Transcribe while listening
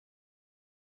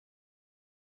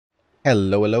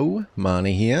Hello, hello, Mana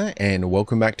here, and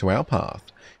welcome back to Outpath.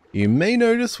 You may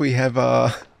notice we have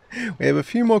we have a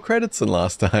few more credits than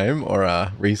last time,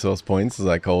 or resource points as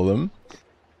I call them.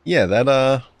 Yeah,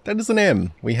 that is an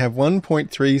M. We have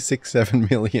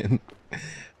 1.367 million.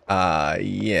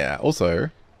 Yeah. Also,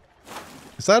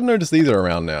 I started to notice these are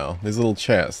around now. These little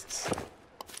chests,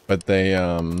 but they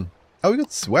oh, we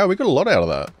got a lot out of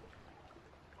that.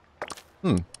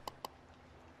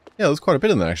 Yeah, there's quite a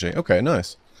bit in there actually. Okay,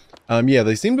 nice. Yeah,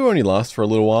 they seem to only last for a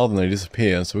little while, then they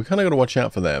disappear, so we kind of got to watch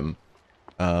out for them.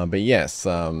 But yes,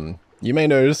 you may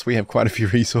notice we have quite a few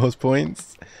resource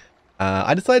points.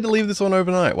 I decided to leave this one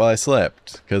overnight while I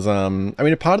slept, because, I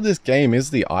mean, a part of this game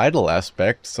is the idle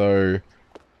aspect, so,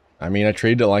 I mean, I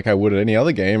treated it like I would at any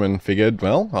other game, and figured,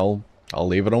 well, I'll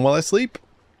leave it on while I sleep.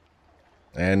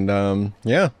 And,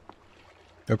 yeah.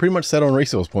 We're pretty much set on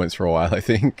resource points for a while, I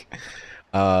think.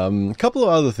 A couple of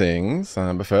other things,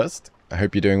 but first, I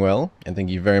hope you're doing well, and thank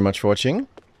you very much for watching.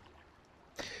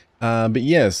 But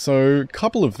yeah, so a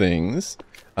couple of things.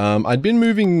 I'd been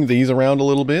moving these around a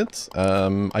little bit.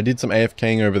 I did some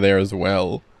AFKing over there as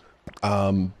well.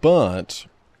 But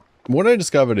what I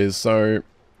discovered is, so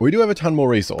we do have a ton more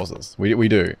resources. We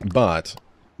do, but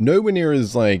nowhere near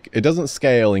as, like, it doesn't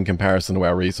scale in comparison to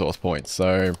our resource points.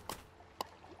 So,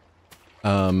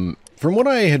 from what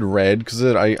I had read, because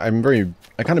I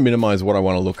kind of minimize what I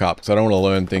want to look up, because I don't want to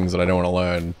learn things that I don't want to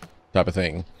learn, type of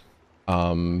thing.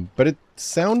 But it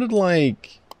sounded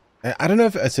like, I don't know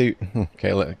if, okay,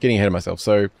 getting ahead of myself.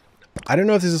 So, I don't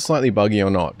know if this is slightly buggy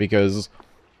or not, because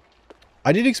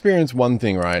I did experience one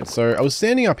thing, right? So, I was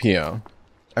standing up here,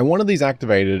 and one of these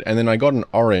activated, and then I got an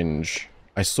orange.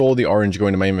 I saw the orange go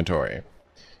into my inventory.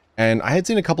 And I had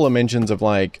seen a couple of mentions of,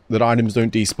 like, that items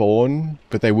don't despawn,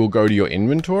 but they will go to your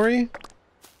inventory.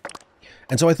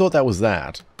 And so I thought that was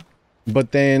that.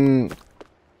 But then,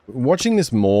 watching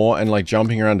this more and, like,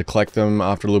 jumping around to collect them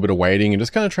after a little bit of waiting and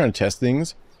just kind of trying to test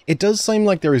things, it does seem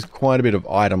like there is quite a bit of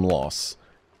item loss.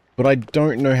 But I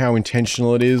don't know how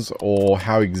intentional it is or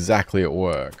how exactly it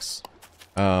works.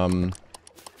 It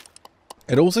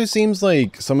also seems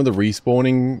like some of the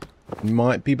respawning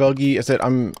might be buggy. I said,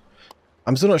 I'm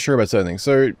still not sure about certain things.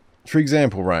 So, for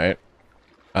example, right,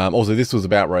 also this was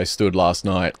about where I stood last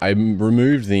night. I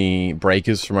removed the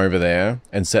breakers from over there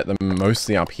and set them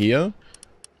mostly up here.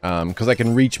 Because I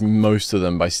can reach most of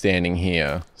them by standing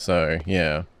here. So,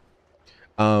 yeah.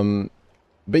 But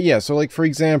yeah, so like, for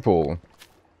example,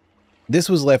 this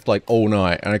was left like all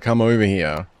night and I come over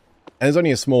here and there's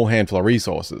only a small handful of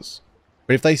resources.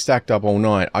 But if they stacked up all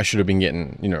night, I should have been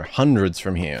getting, you know, hundreds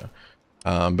from here.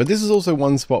 But this is also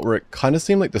one spot where it kind of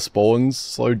seemed like the spawns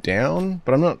slowed down,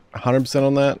 but I'm not 100%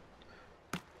 on that.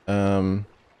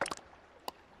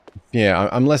 Yeah,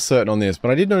 I'm less certain on this, but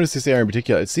I did notice this area in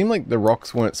particular. It seemed like the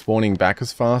rocks weren't spawning back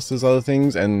as fast as other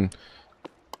things, and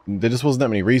there just wasn't that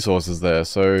many resources there,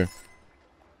 so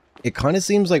it kind of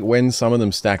seems like when some of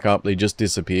them stack up, they just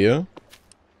disappear.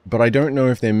 But I don't know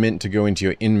if they're meant to go into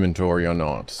your inventory or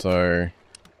not, so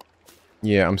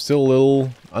yeah, I'm still a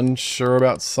little unsure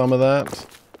about some of that.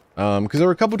 Because there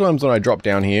were a couple times when I dropped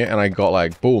down here and I got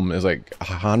like, boom, there's like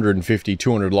 150,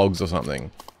 200 logs or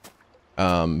something.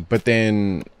 But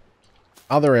then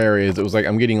other areas, it was like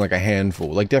I'm getting like a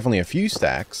handful, like definitely a few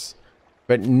stacks,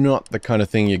 but not the kind of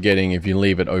thing you're getting if you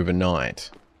leave it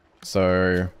overnight.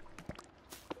 So,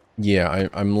 yeah,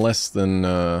 I'm less than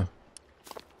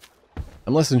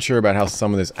sure about how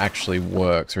some of this actually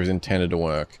works or is intended to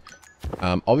work.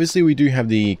 Obviously we do have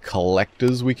the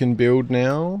collectors we can build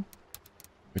now,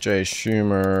 which I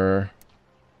assume are,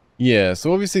 yeah,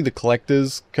 so obviously the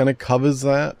collectors kind of covers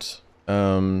that.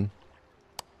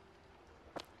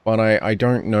 But I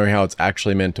don't know how it's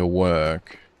actually meant to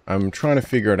work. I'm trying to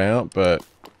figure it out, but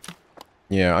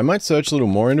yeah, I might search a little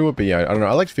more into it, but yeah, I don't know.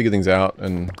 I like to figure things out,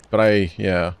 but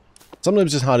yeah. Sometimes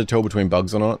it's just hard to tell between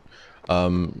bugs or not.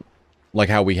 Like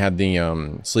how we had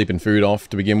the sleep and food off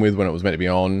to begin with when it was meant to be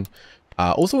on.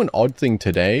 Also an odd thing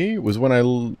today was when I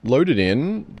loaded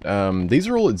in, these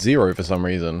are all at 0 for some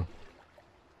reason.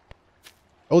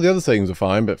 All the other settings are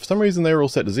fine, but for some reason they were all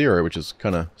set to 0, which is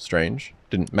kind of strange.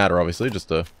 Didn't matter, obviously, just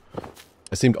it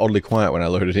seemed oddly quiet when I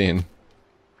loaded in.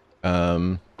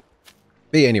 But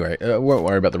yeah, anyway, won't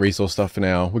worry about the resource stuff for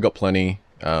now. We've got plenty.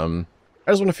 I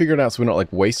just want to figure it out so we're not,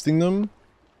 like, wasting them.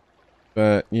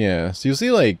 But, yeah. So you'll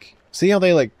see, like, see how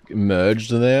they, like,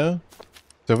 merged there?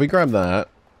 So if we grab that,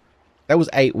 that was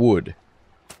 8 wood.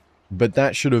 But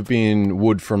that should have been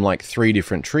wood from, like, 3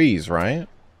 different trees, right?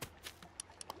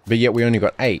 But yet we only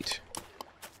got 8.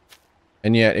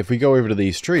 And yet, if we go over to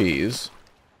these trees,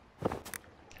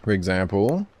 for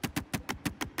example,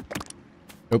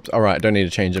 Oops, alright, don't need to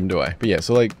change them, do I? But yeah,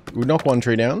 so like, we knock one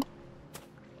tree down.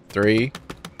 3.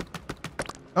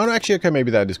 Oh no, actually, okay,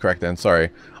 maybe that is correct then, sorry.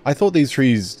 I thought these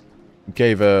trees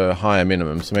gave a higher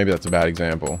minimum, so maybe that's a bad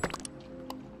example.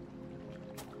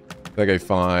 They go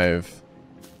 5.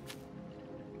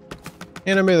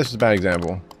 Yeah, no, maybe that's just a bad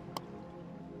example.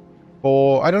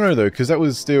 4, I don't know though, because that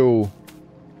was still...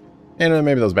 Yeah, no,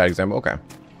 maybe that was a bad example, okay.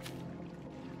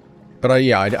 But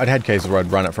yeah, I'd had cases where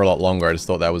I'd run it for a lot longer, I just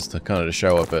thought that was to kind of to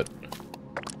show it, but...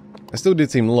 It still did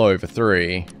seem low for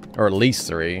 3, or at least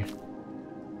 3.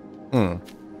 But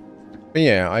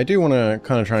yeah, I do want to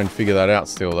kind of try and figure that out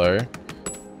still though.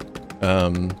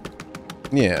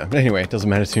 Yeah, but anyway, it doesn't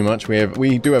matter too much.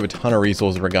 We do have a ton of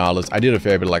resources regardless. I did a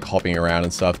fair bit of like hopping around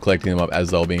and stuff, collecting them up as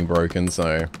they were being broken,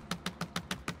 so...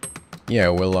 Yeah,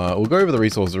 we'll go over the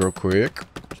resources real quick.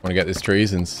 Just want to get this tree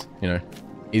since, you know,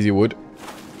 easy wood.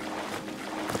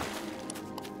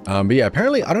 But yeah,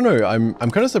 apparently, I don't know,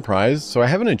 I'm kind of surprised. So I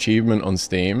have an achievement on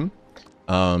Steam.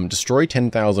 Destroy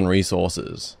 10,000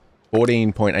 resources.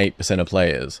 14.8% of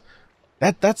players.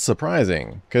 That's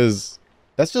surprising, because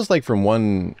that's just like from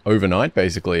one overnight,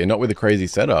 basically, and not with a crazy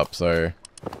setup, so...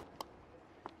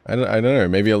 I don't know,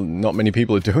 maybe not many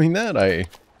people are doing that? I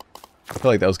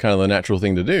feel like that was kind of the natural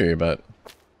thing to do, but...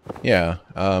 Yeah,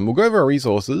 we'll go over our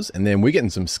resources, and then we're getting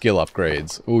some skill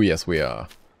upgrades. Oh yes, we are.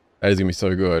 That is going to be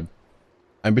so good.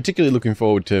 I'm particularly looking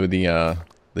forward to the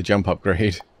jump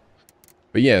upgrade.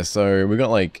 But yeah, so we got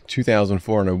like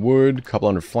 2,400 wood, a couple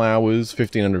hundred flowers,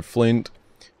 1,500 flint,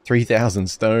 3,000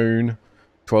 stone,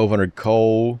 1,200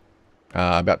 coal,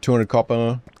 about 200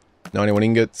 copper, 91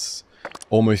 ingots,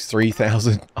 almost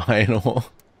 3,000 iron ore,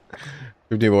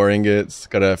 50 more ingots,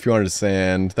 got a few hundred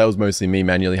sand. That was mostly me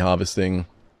manually harvesting.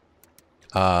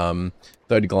 30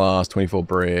 glass, 24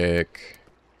 brick,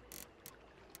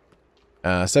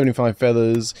 75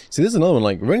 feathers. See, there's another one,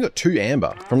 like, we've only got 2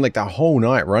 amber from like the whole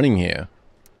night running here.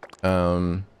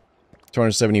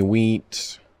 270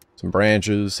 wheat, some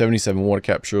branches, 77 water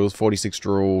capsules, 46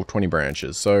 drool, 20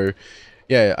 branches. So,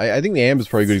 yeah, I think the amber is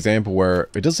probably a good example where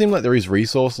it does seem like there is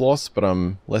resource loss, but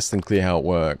I'm less than clear how it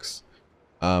works.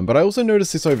 But I also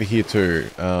noticed this over here too.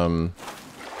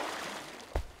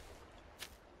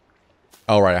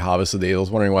 Oh, right, I harvested these. I was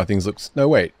wondering why things look... No,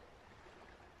 wait.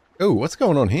 Oh, what's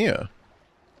going on here?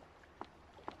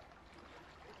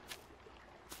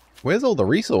 Where's all the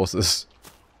resources?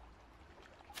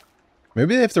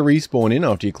 Maybe they have to respawn in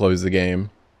after you close the game.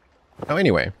 Oh,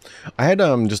 anyway. I had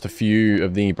just a few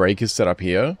of the breakers set up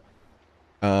here.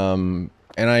 And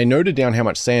I noted down how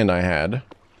much sand I had.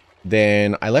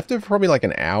 Then I left it for probably like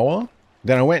an hour.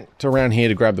 Then I went to around here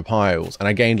to grab the piles, and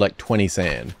I gained like 20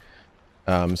 sand.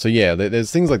 So yeah,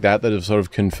 there's things like that that have sort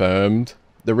of confirmed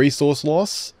the resource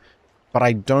loss. But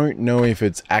I don't know if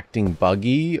it's acting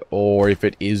buggy, or if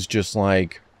it is just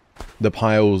like the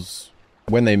piles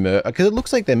when they merge. Because it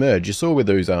looks like they merge. You saw with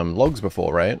those logs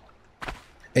before, right?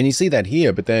 And you see that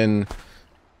here, but then...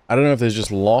 I don't know if there's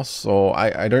just loss, or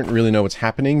I don't really know what's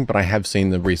happening, but I have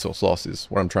seen the resource loss is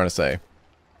what I'm trying to say.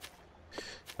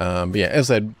 But yeah, as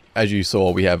I said, as you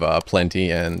saw, we have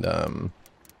plenty, and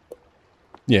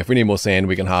yeah, if we need more sand,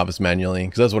 we can harvest manually,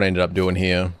 because that's what I ended up doing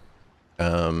here.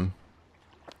 But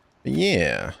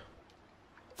yeah,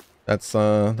 that's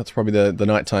probably the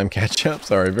nighttime catch-up.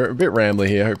 Sorry, a bit rambly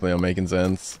here. Hopefully, I'm making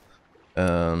sense.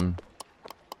 But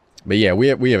yeah, we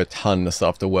have a ton of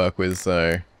stuff to work with,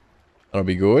 so that'll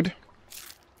be good.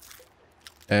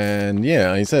 And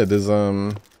yeah, like I said, there's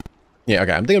yeah,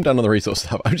 okay, I think I'm done on the resource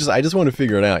stuff. I just want to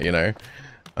figure it out, you know.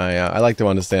 I like to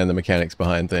understand the mechanics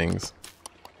behind things.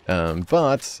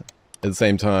 But at the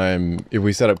same time, if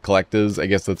we set up collectors, I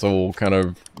guess that's all kind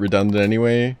of redundant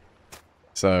anyway.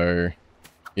 So,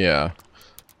 yeah.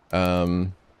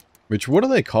 Which, what do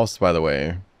they cost, by the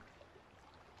way?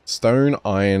 Stone,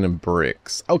 iron, and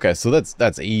bricks. Okay, so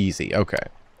that's easy. Okay.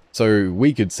 So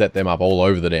we could set them up all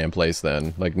over the damn place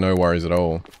then. Like, no worries at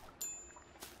all.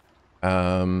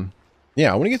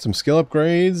 Yeah, I want to get some skill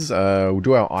upgrades. We'll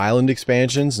do our island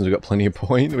expansion since we've got plenty of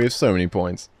points. We have so many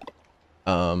points.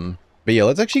 But yeah,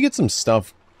 let's actually get some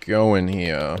stuff going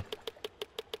here.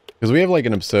 Because we have like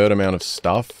an absurd amount of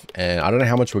stuff, and I don't know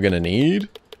how much we're going to need.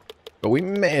 But we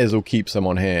may as well keep some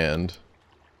on hand.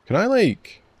 Can I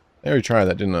like... I already tried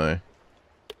that, didn't I?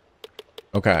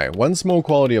 Okay, one small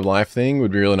quality of life thing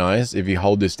would be really nice. If you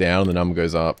hold this down, the number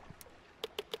goes up.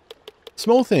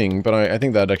 Small thing, but I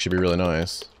think that'd actually be really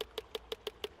nice.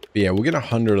 But yeah, we'll get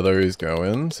 100 of those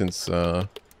going, since, why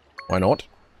not?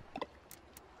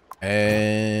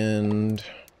 And...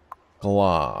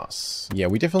 glass. Yeah,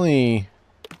 we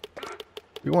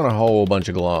want a whole bunch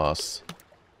of glass.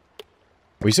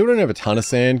 We still don't have a ton of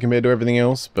sand compared to everything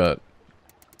else, but...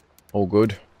 All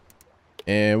good.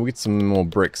 And we'll get some more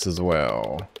bricks as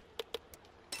well.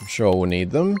 I'm sure we'll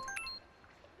need them.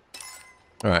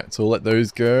 Alright, so we'll let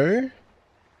those go.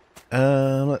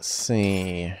 Let's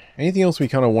see. Anything else we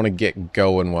kind of want to get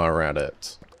going while we're at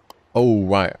it? Oh,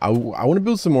 right. I want to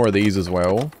build some more of these as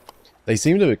well. They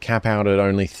seem to cap out at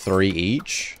only 3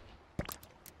 each.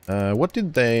 What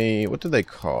did they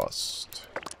cost?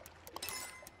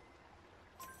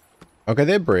 Okay,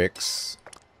 they're bricks.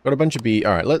 Got a bunch of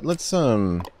Alright, let's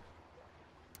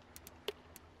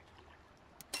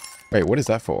Wait, what is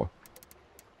that for?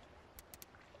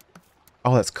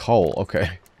 Oh, that's coal.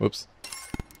 Okay. Whoops.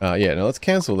 Yeah, no, let's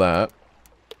cancel that.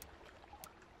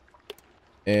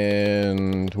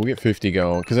 And we'll get 50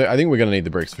 going, because I think we're going to need the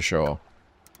bricks for sure.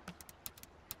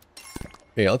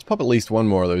 Yeah, let's pop at least one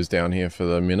more of those down here for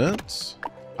the minute.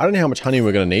 I don't know how much honey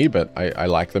we're going to need, but I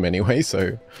like them anyway,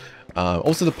 so...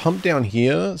 also, the pump down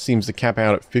here seems to cap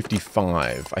out at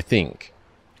 55, I think.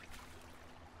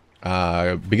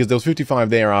 Because there was 55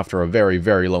 there after a very,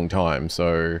 very long time,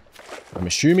 so... I'm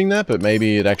assuming that, but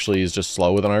maybe it actually is just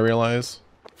slower than I realize.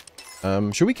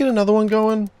 Should we get another one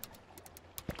going?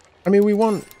 I mean, we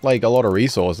want, like, a lot of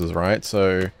resources, right?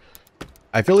 So,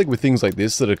 I feel like with things like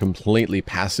this that are completely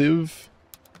passive,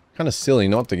 kind of silly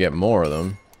not to get more of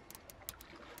them.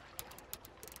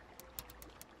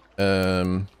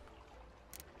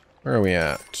 Where are we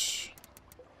at?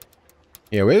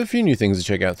 Yeah, we have a few new things to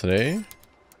check out today.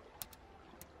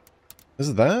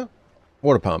 Is that?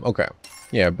 Water pump, okay.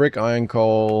 Yeah, brick, iron,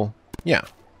 coal. Yeah.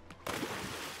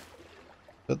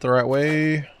 Is that the right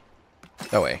way?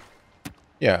 That way.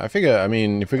 Yeah, I figure, I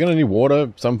mean, if we're gonna need water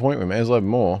at some point, we may as well have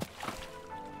more.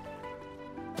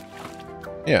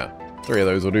 Yeah, 3 of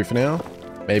those will do for now.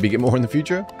 Maybe get more in the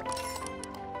future.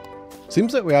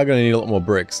 Seems like we are gonna need a lot more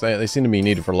bricks. They seem to be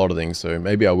needed for a lot of things, so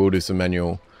maybe I will do some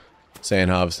manual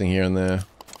sand harvesting here and there.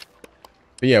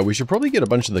 But yeah, we should probably get a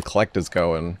bunch of the collectors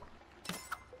going.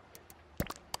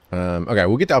 Okay,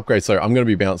 we'll get to upgrade, so I'm gonna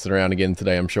be bouncing around again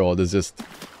today, I'm sure. There's just...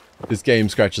 This game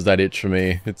scratches that itch for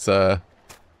me. It's, it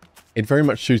very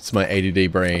much suits my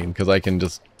ADD brain, because I can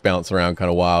just bounce around kind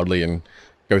of wildly and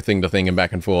go thing to thing and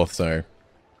back and forth, so...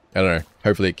 I don't know.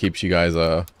 Hopefully it keeps you guys,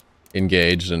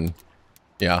 engaged and...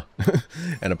 Yeah.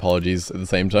 And apologies at the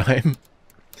same time.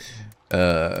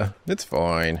 It's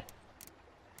fine.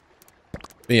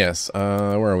 But yes,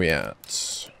 where are we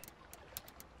at?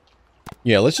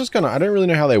 Yeah, let's just kind of... I don't really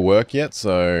know how they work yet,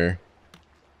 so...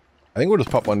 I think we'll just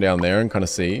pop one down there and kind of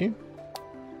see.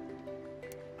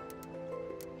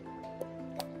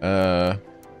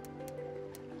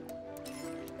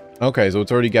 Okay, so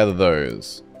it's already gathered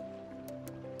those.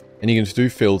 And you can just do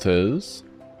filters.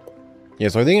 Yeah,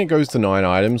 so I think it goes to 9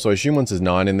 items, so I assume once there's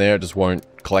 9 in there, it just won't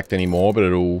collect any more, but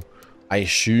it'll, I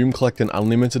assume, collect an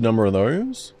unlimited number of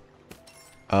those.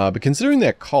 But considering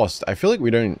their cost, I feel like we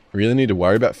don't really need to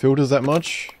worry about filters that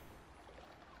much.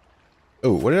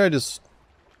 Oh, what did I just...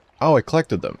 Oh, I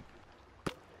collected them.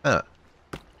 Ah.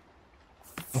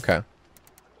 Okay.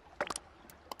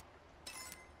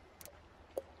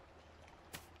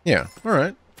 Yeah,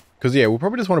 alright. Because, yeah, we'll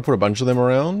probably just want to put a bunch of them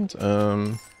around.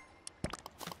 I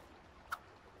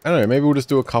don't know, maybe we'll just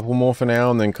do a couple more for now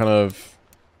and then kind of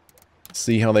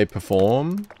see how they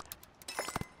perform.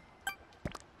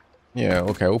 Yeah,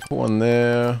 okay, we'll put one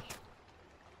there.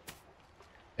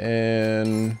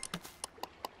 And...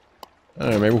 I don't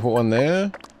know, maybe we'll put one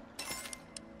there.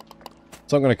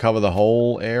 It's not going to cover the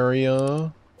whole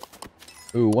area.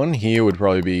 Ooh, one here would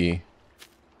probably be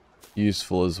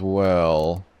useful as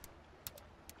well.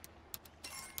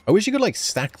 I wish you could, like,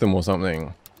 stack them or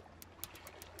something.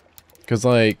 Because,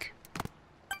 like,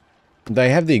 they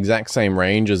have the exact same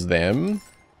range as them.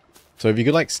 So if you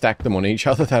could, like, stack them on each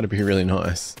other, that'd be really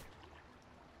nice.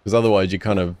 Because otherwise you're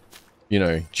kind of, you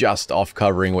know, just off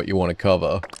covering what you want to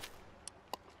cover.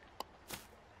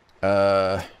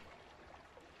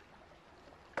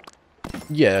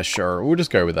 Yeah, sure. We'll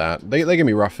just go with that. They can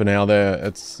be rough for now there.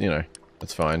 It's, you know,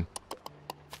 that's fine.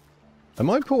 I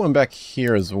might put one back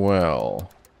here as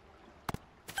well.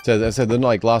 So as I said,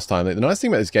 like last time, the nice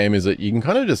thing about this game is that you can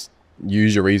kind of just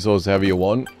use your resources however you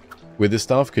want with this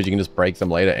stuff, because you can just break them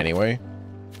later anyway.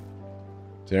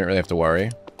 So you don't really have to worry.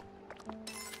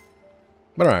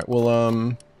 But alright, well,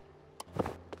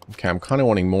 okay, I'm kind of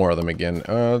wanting more of them again.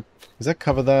 Does that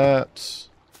cover that?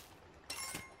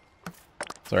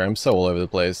 Sorry, I'm so all over the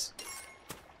place.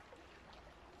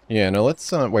 Yeah, no,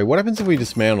 let's, wait, what happens if we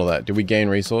dismantle that? Do we gain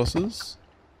resources?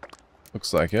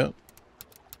 Looks like it.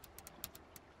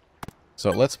 So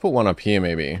let's put one up here,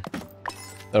 maybe.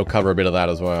 That'll cover a bit of that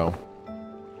as well.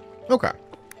 Okay.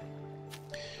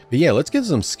 But yeah, let's get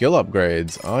some skill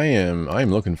upgrades. I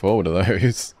am looking forward to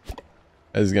those.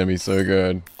 This is going to be so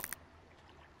good.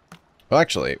 Well,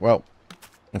 actually, well,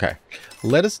 okay.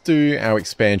 Let us do our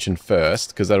expansion first,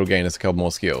 because that'll gain us a couple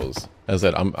more skills. As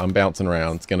I said, I'm bouncing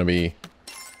around. It's going to be...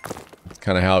 It's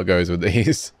kind of how it goes with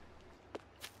these.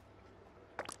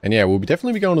 And yeah, we'll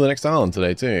definitely be going to the next island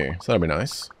today too. So that'll be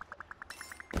nice.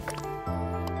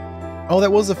 Oh,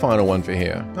 that was the final one for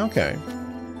here. Okay.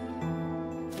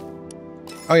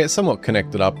 Oh yeah, it's somewhat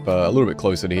connected up a little bit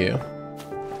closer to here.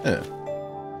 Yeah.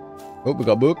 Oh, we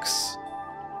got books.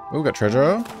 Oh, we got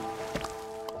treasure.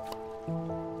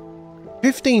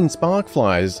 15 spark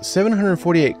flies,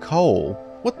 748 coal.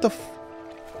 What the f...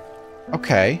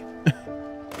 Okay.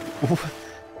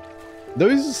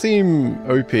 Those seem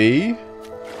OP.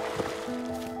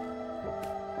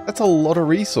 That's a lot of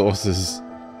resources.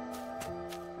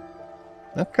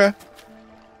 Okay.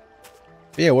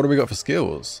 Yeah, what do we got for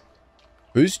skills?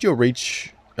 Boost your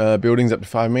reach buildings up to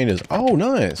 5 meters. Oh,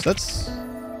 nice. That's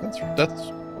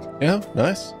yeah,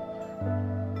 nice.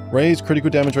 Raise critical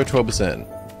damage by 12%.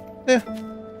 Yeah,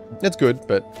 that's good,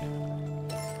 but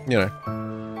you know,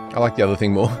 I like the other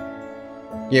thing more.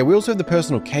 Yeah, we also have the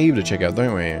personal cave to check out,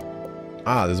 don't we?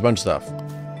 Ah, there's a bunch of stuff.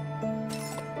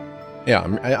 Yeah,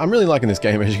 I'm really liking this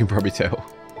game, as you can probably tell.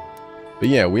 But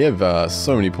yeah, we have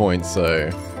so many points, so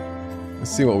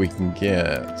let's see what we can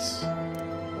get.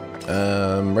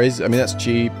 Raise, I mean, that's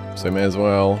cheap, so may as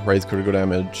well. Raise critical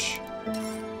damage.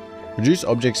 Reduce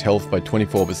objects' health by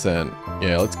 24%.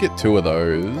 Yeah, let's get 2 of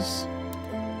those.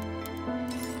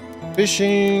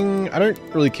 Fishing, I don't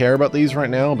really care about these right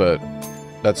now, but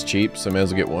that's cheap, so may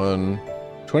as well get 1.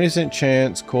 20%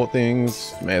 chance, caught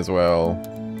things, may as well.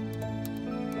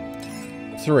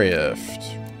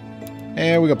 Thrift.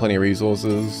 Yeah, we got plenty of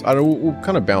resources. I don't. We'll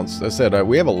kind of bounce. As I said,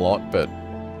 we have a lot, but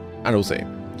and we'll see.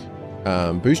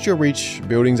 Boost your reach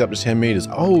buildings up to 10 meters.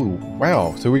 Oh,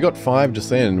 wow. So we got 5 just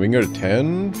then. We can go to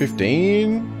 10,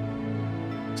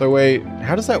 15. So wait,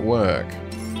 how does that work?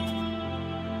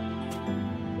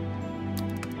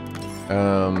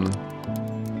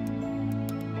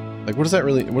 Like, what does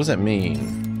that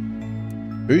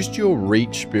mean? Boost your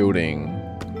reach building.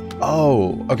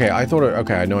 Oh, okay,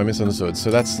 okay, no, I misunderstood. So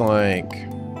that's like,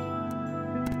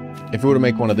 if we were to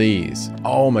make one of these.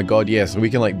 Oh my god, yes, we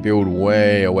can like build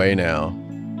way away now.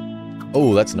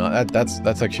 Oh, that's not,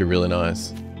 that's actually really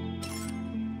nice.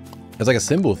 It's like a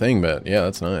simple thing, but yeah,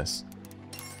 that's nice.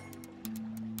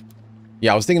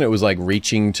 Yeah, I was thinking it was like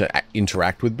reaching to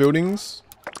interact with buildings.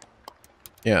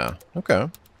 Yeah, okay.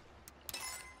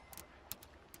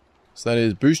 So that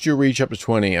is boost your reach up to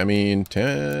 20. I mean,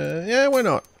 10, yeah, why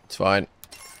not? It's fine.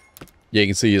 Yeah, you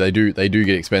can see they do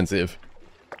get expensive.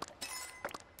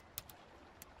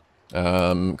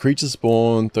 Creatures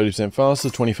spawn 30% faster,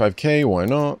 25k, why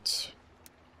not?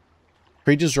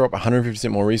 Creatures drop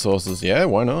 150% more resources, yeah,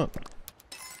 why not?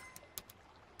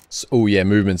 So, oh yeah,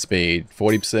 movement speed,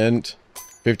 40%,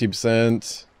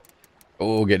 50%.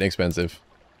 Oh, getting expensive.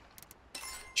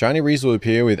 Shiny Reese will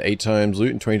appear with 8 times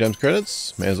loot and 20 times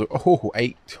credits. May as well. Oh,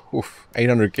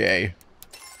 800k.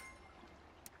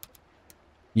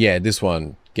 Yeah, this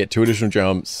one. Get 2 additional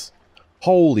jumps.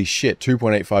 Holy shit,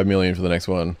 2.85 million for the next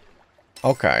one.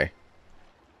 Okay.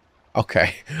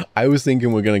 Okay. I was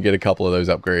thinking we're going to get a couple of those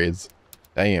upgrades.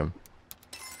 Damn.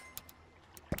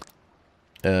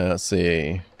 Let's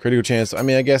see. Critical chance. I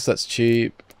mean, I guess that's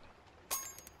cheap.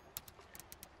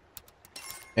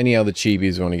 Any other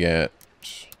cheapies we want to get?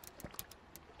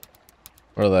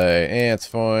 What are they? Eh, it's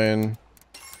fine.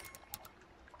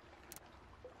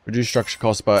 Reduce structure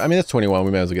cost by... I mean, that's 21.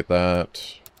 We may as well get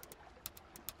that.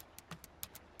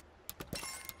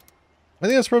 I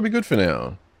think that's probably good for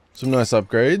now. Some nice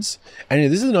upgrades. And yeah,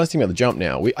 this is the nice thing about the jump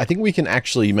now. I think we can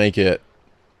actually make it...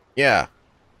 Yeah.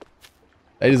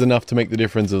 That is enough to make the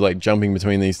difference of, like, jumping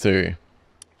between these two.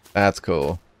 That's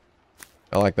cool.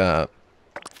 I like that.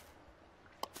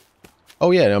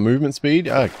 Oh, yeah. Now, movement speed.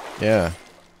 Yeah.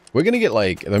 We're going to get,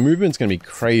 like... The movement's going to be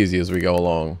crazy as we go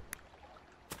along.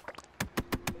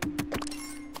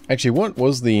 Actually, what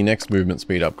was the next movement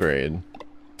speed upgrade?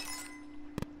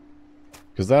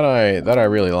 Because that I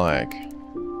really like.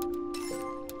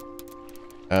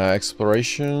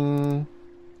 Exploration...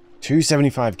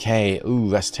 275k. Ooh,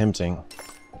 that's tempting.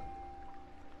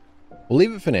 We'll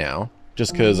leave it for now.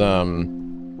 Just because, I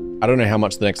don't know how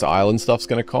much the next island stuff's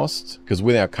going to cost. Because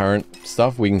with our current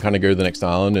stuff, we can kind of go to the next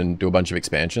island and do a bunch of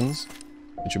expansions.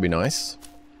 Which would be nice.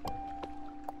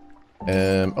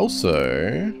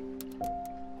 Also...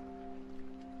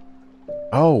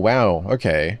 Oh, wow.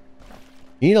 Okay.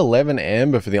 You need 11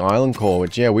 amber for the island core,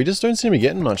 which, yeah, we just don't seem to be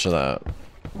getting much of that.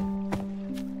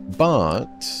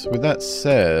 But, with that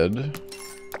said...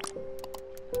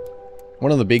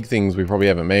 one of the big things we probably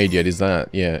haven't made yet is that,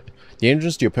 yeah. The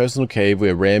entrance to your personal cave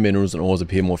where rare minerals and ores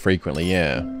appear more frequently,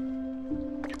 yeah.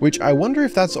 Which I wonder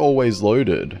if that's always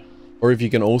loaded. Or if you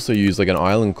can also use like an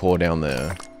island core down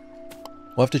there.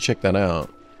 We'll have to check that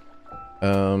out.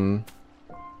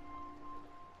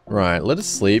 Right, let us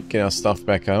sleep, get our stuff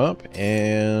back up,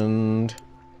 and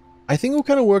I think we'll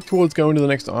kind of work towards going to the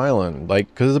next island. Like,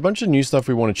 because there's a bunch of new stuff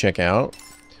we want to check out.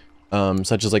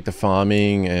 Such as like the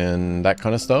farming and that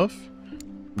kind of stuff.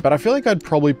 But I feel like I'd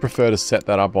probably prefer to set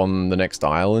that up on the next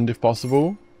island if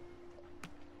possible.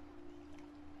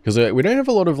 Because we don't have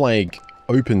a lot of like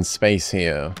open space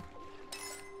here.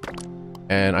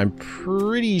 And I'm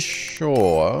pretty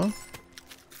sure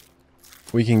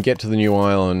we can get to the new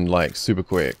island like super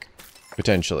quick.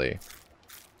 Potentially.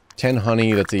 10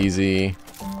 honey, that's easy.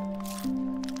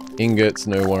 Ingots,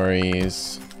 no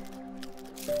worries.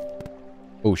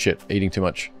 Oh shit, eating too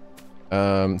much.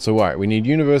 So right, we need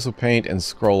universal paint and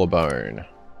scroller bone.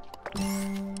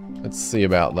 Let's see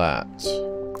about that.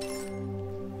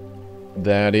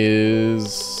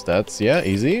 That's, yeah,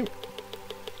 easy.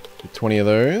 20 of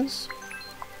those.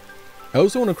 I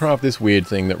also want to craft this weird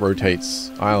thing that rotates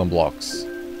island blocks.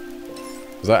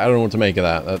 Because I don't know what to make of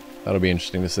that. That'll be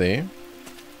interesting to see.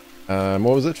 What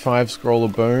was it? 5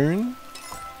 scroller bone.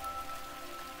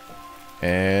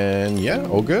 And yeah,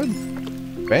 all good.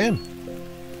 Bam.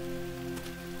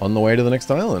 On the way to the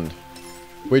next island.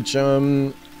 Which,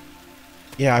 yeah,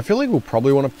 I feel like we'll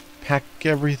probably want to pack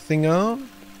everything up.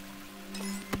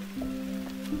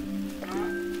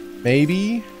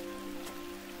 Maybe.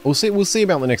 We'll see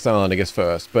about the next island, I guess,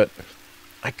 first. But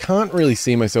I can't really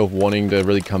see myself wanting to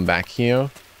really come back here.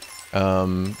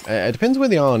 It depends where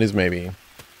the island is, maybe.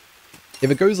 If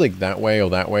it goes, like, that way or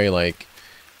that way, like,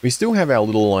 we still have our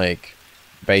little, like,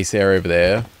 base area over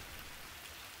there.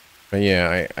 But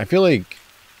yeah, I feel like,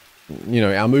 you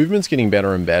know, our movement's getting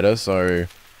better and better, so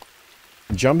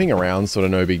jumping around's sort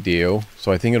of no big deal.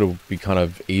 So I think it'll be kind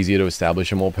of easier to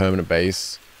establish a more permanent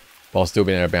base while still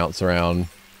being able to bounce around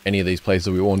any of these places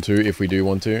we want to, if we do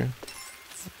want to.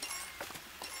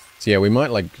 So yeah, we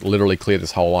might like literally clear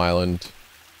this whole island.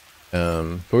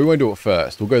 But we won't do it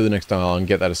first. We'll go to the next island,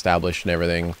 get that established and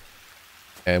everything.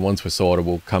 And once we're sorted,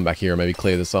 we'll come back here and maybe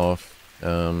clear this off.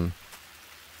 So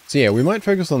yeah, we might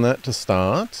focus on that to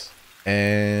start.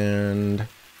 And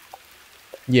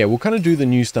yeah, we'll kind of do the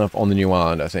new stuff on the new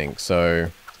island, I think.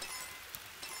 So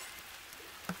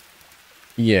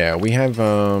yeah, we have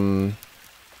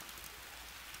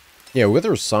yeah, we've got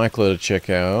the recycler to check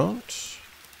out.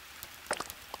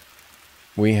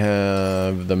 We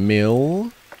have the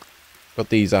mill. Got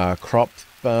these crop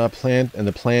plant and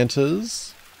the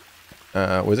planters.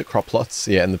 Was it crop plots?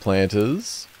 Yeah, and the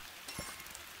planters.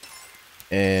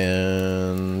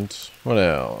 And what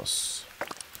else?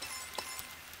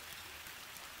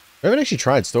 We haven't actually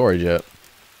tried storage yet.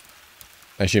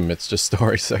 I assume it's just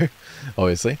storage, so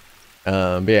obviously.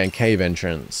 But yeah, and cave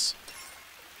entrance.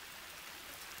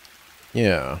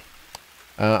 Yeah.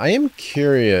 I am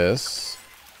curious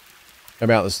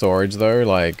about the storage though.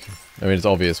 Like, I mean, it's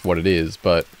obvious what it is,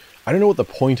 but I don't know what the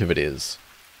point of it is.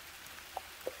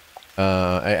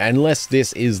 Unless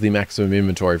this is the maximum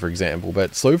inventory, for example.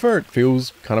 But so far it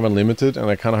feels kind of unlimited, and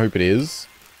I kind of hope it is.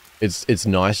 It's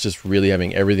nice just really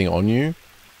having everything on you.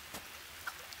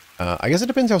 I guess it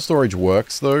depends how storage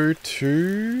works though,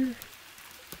 too.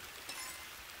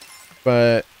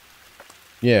 But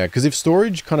yeah, because if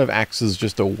storage kind of acts as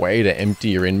just a way to empty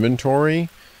your inventory,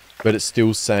 but it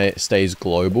still stays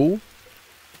global,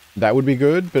 that would be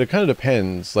good. But it kind of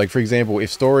depends. Like, for example, if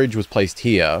storage was placed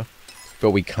here, but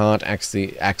we can't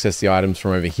access the items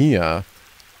from over here,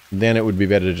 then it would be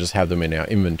better to just have them in our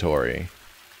inventory.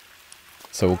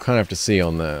 So we'll kind of have to see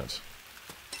on that.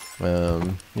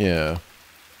 Yeah.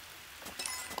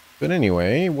 But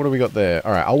anyway, what do we got there?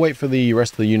 Alright, I'll wait for the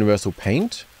rest of the universal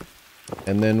paint.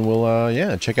 And then we'll,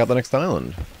 yeah, check out the next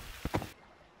island.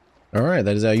 Alright,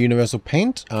 that is our universal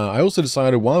paint. I also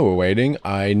decided while we're waiting,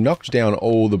 I knocked down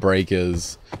all the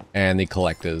breakers and the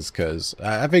collectors, because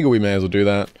I figure we may as well do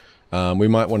that. We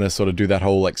might want to sort of do that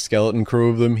whole, like, skeleton crew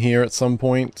of them here at some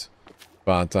point.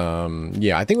 But,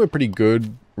 yeah, I think we're pretty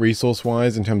good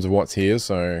resource-wise in terms of what's here,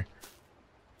 so...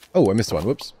 Oh, I missed one,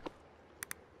 whoops.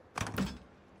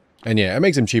 And yeah, it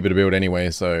makes them cheaper to build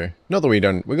anyway, so... Not that we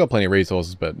got plenty of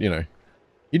resources, but, you know.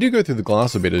 You do go through the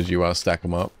glass a bit as you stack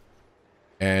them up.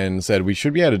 And said we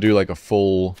should be able to do, like, a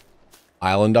full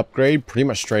island upgrade pretty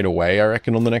much straight away, I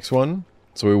reckon, on the next one.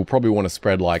 So we will probably want to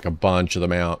spread, like, a bunch of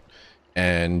them out.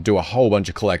 And do a whole bunch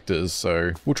of collectors,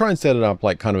 so we'll try and set it up,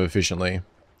 like, kind of efficiently.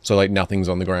 So, like, nothing's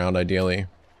on the ground, ideally.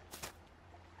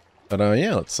 But,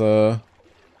 yeah, let's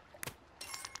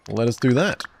let us do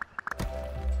that.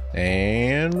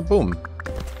 And boom.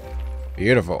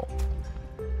 Beautiful.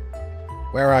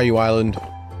 Where are you, island?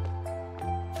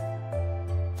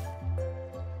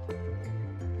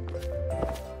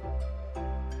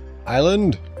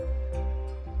 Island?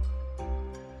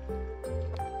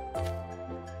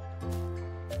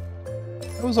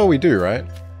 That was all we do, right?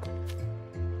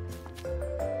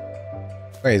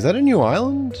 Wait, is that a new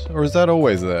island? Or is that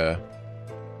always there?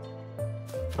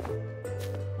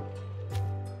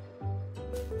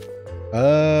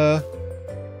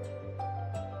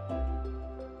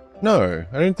 No,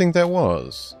 I don't think that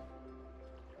was.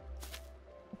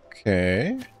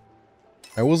 Okay.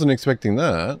 I wasn't expecting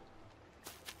that.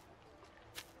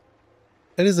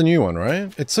 It is a new one,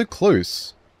 right? It's so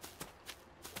close.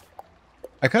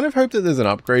 I kind of hope that there's an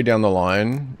upgrade down the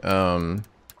line. Because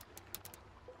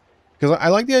I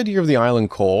like the idea of the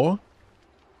island core.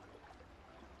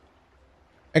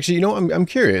 Actually, you know what? I'm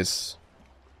curious.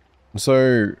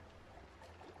 So,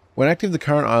 when active, the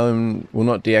current island will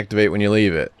not deactivate when you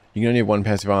leave it. You can only have one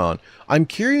passive island. I'm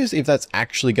curious if that's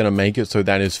actually going to make it so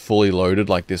that is fully loaded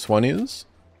like this one is,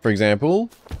 for example.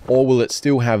 Or will it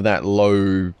still have that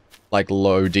low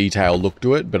detail look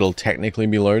to it, but it'll technically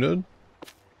be loaded?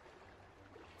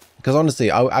 Because honestly,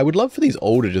 I would love for these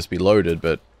all to just be loaded,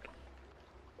 but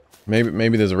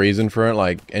maybe there's a reason for it,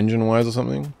 like engine-wise or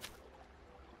something.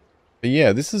 But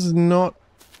yeah, this is not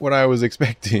what I was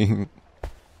expecting.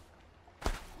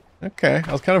 Okay,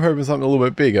 I was kind of hoping something a little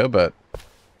bit bigger, but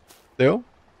still,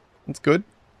 that's good.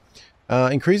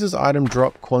 Increases item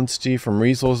drop quantity from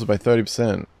resources by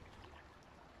 30%.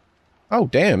 Oh,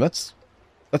 damn, that's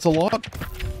a lot.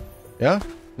 Yeah,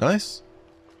 nice.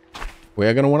 We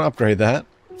are going to want to upgrade that.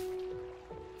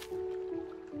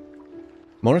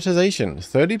 Monetization,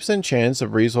 30% chance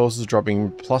of resources dropping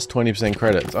plus 20%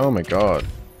 credits. Oh my god.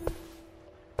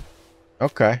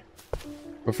 Okay.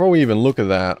 Before we even look at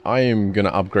that, I am going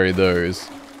to upgrade those.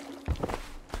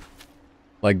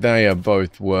 Like, they are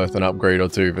both worth an upgrade or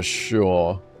two for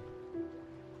sure.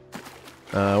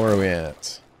 Where are we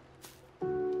at?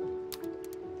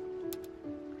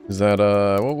 Is that,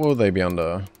 what will they be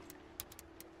under?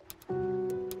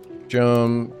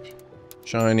 Jump.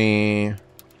 Shiny.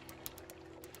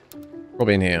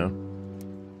 Probably in here.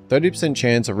 30%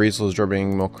 chance of resources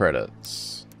dropping more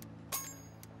credits.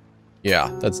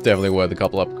 Yeah, that's definitely worth a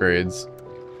couple upgrades.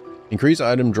 Increase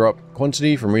item drop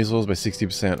quantity from resources by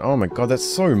 60%. Oh my god, that's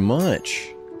so much.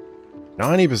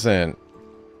 90%.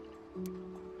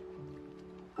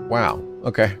 Wow,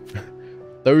 okay.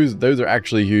 Those are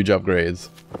actually huge upgrades.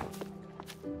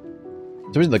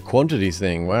 Especially the quantities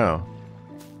thing, wow.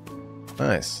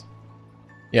 Nice.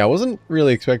 Yeah, I wasn't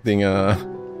really expecting,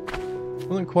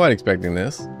 wasn't quite expecting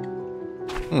this.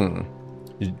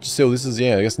 Still, this is,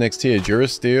 yeah, I guess next tier.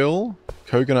 Durasteel,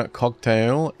 coconut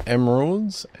cocktail,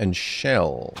 emeralds, and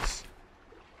shells.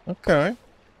 Okay.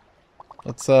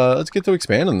 Let's get to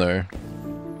expanding though.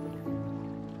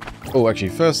 Oh, actually,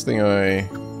 first thing I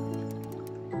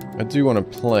do want to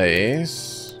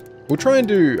place. We'll try and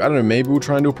do, I don't know, maybe we'll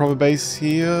try and do a proper base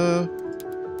here.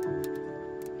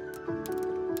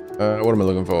 What am I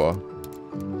looking for?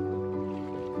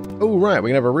 Oh, right, we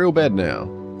can have a real bed now.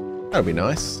 That'll be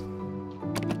nice.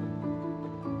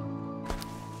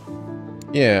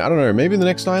 Yeah, I don't know, maybe the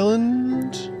next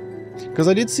island? Because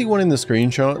I did see one in the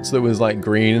screenshots that was like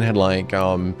green and had like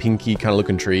pinky kind of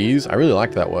looking trees. I really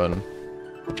liked that one.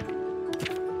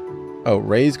 Oh,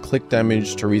 raise click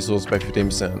damage to resource by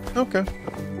 15%. Okay.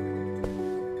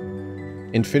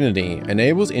 Infinity.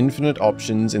 Enables infinite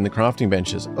options in the crafting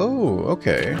benches. Oh,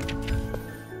 okay.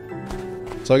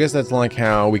 So I guess that's like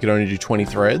how we could only do 20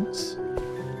 threads.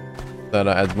 That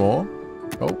adds more.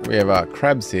 Oh, we have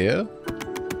crabs here.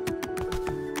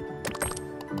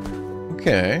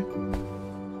 Okay.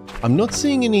 I'm not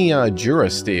seeing any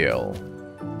Durasteel.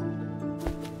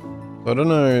 So I don't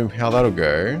know how that'll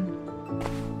go.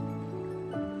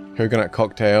 Coconut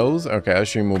cocktails. Okay, I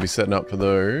assume we'll be setting up for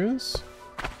those.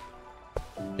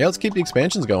 Yeah, let's keep the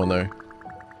expansions going though.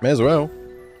 May as well.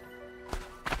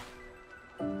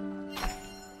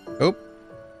 Oh.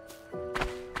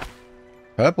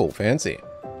 Purple, fancy.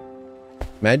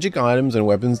 Magic items and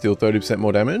weapons deal 30%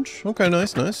 more damage. Okay,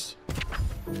 nice, nice.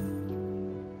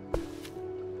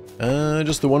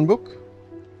 Just the one book?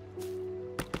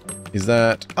 Is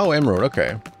that... Oh, emerald,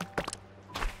 okay.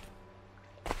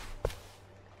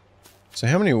 So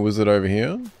how many was it over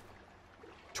here?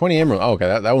 20 emerald. Oh, okay,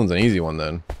 that one's an easy one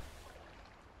then.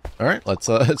 Alright, let's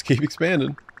keep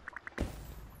expanding.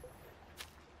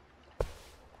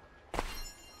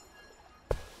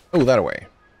 Oh, that away.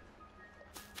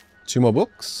 2 more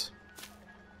books.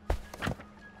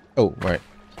 Oh, right.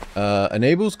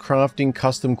 Enables crafting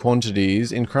custom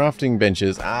quantities in crafting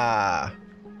benches. Ah.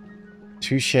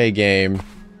 Touche game.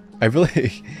 I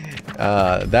really...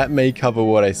 that may cover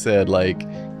what I said, like...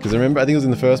 Because I remember, I think it was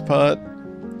in the first part,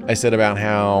 I said about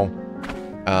how...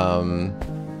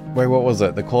 wait, what was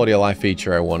it? The quality of life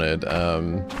feature I wanted.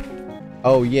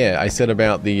 Oh yeah, I said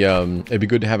about the, it'd be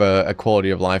good to have a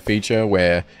quality of life feature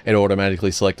where it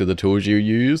automatically selected the tools you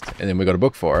used, and then we got a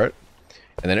book for it.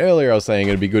 And then earlier I was saying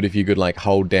it'd be good if you could like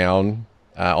hold down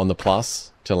on the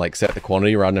plus to like set the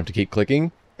quantity rather than have to keep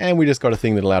clicking. And we just got a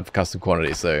thing that allowed for custom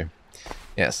quantity, so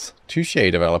yes. Touche,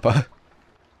 developer.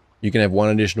 You can have one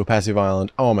additional passive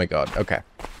island. Oh my god, okay.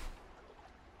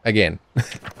 Again.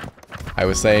 I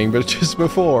was saying, but just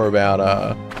before about,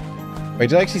 wait,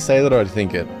 did I actually say that or did I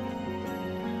think it?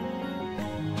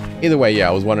 Either way, yeah,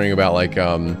 I was wondering about, like,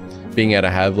 being able to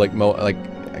have, like,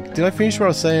 did I finish what I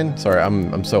was saying? Sorry,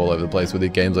 I'm so all over the place with the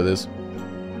games like this.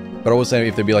 But I was saying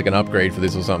if there'd be, like, an upgrade for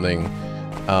this or something,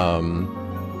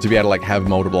 to be able to, like, have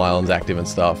multiple islands active and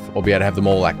stuff, or be able to have them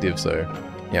all active, so,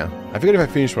 yeah. I forget if I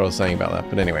finished what I was saying about that,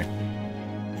 but anyway.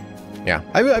 Yeah,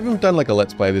 I haven't done, like, a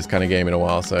Let's Play of this kind of game in a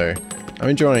while, so I'm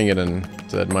enjoying it, and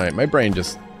my brain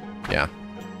just, yeah.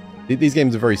 These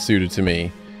games are very suited to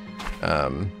me,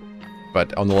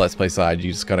 but on the Let's Play side,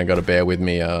 you just kind of got to bear with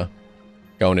me,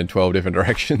 going in 12 different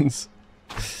directions.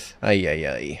 Ay, ay,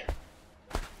 ay.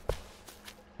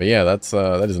 But yeah, that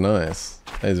is nice.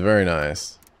 That is very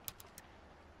nice.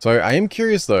 So I am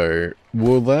curious though,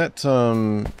 will that,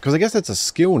 because I guess that's a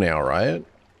skill now, right?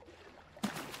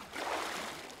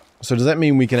 So does that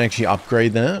mean we can actually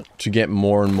upgrade that to get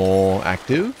more and more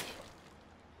active?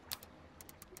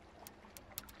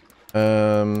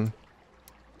 Oh,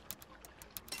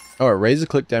 it raises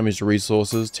click damage to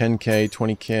resources, 10k,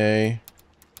 20k.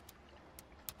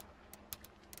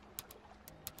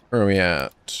 Where are we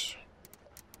at?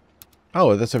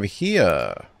 Oh, that's over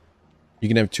here. You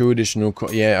can have 2 additional...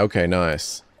 Yeah, okay,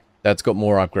 nice. That's got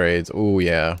more upgrades. Oh,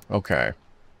 yeah, okay.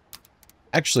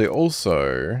 Actually,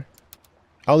 also...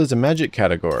 Oh, there's a magic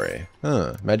category.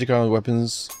 Huh, magic island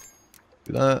weapons.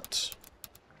 Do that.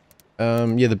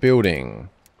 Yeah, the building.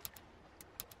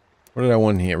 What did I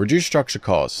want here? Reduce structure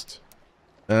cost.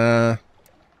 We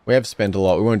have spent a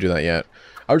lot. We won't do that yet.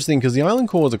 I was just thinking, because the island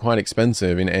cores are quite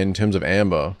expensive in terms of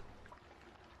amber.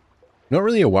 Not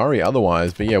really a worry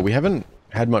otherwise, but yeah, we haven't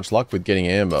had much luck with getting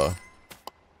amber.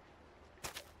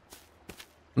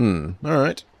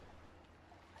 Alright.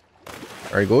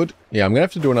 Very good. Yeah, I'm gonna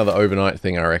have to do another overnight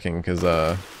thing, I reckon, because,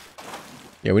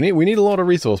 yeah, we need a lot of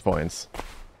resource points.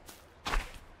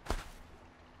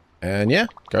 And yeah,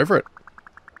 go for it.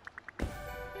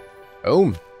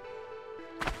 Boom.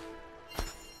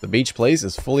 The beach place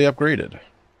is fully upgraded.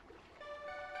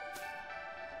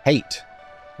 Hate.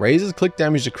 Raises click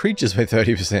damage to creatures by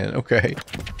 30%. Okay.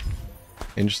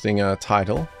 Interesting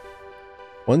title.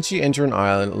 Once you enter an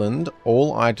island,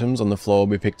 all items on the floor will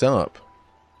be picked up.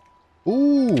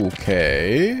 Ooh,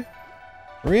 okay.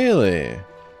 Really?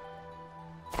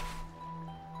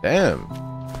 Damn.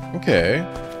 Okay.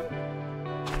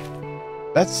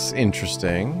 That's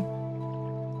interesting.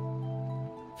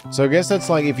 So I guess that's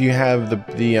like if you have the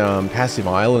passive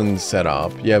islands set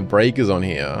up, you have breakers on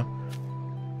here,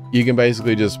 you can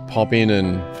basically just pop in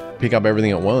and pick up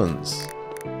everything at once.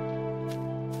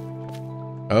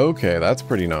 Okay, that's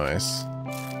pretty nice.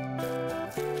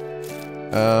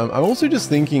 I'm also just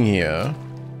thinking here.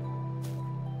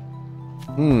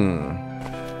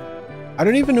 I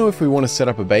don't even know if we want to set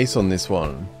up a base on this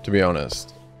one, to be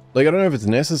honest. Like, I don't know if it's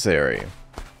necessary.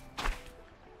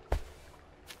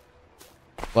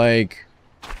 Like,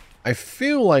 I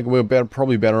feel like we're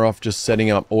probably better off just setting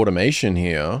up automation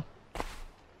here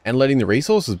and letting the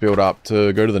resources build up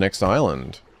to go to the next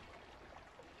island.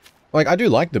 Like, I do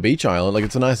like the beach island, like,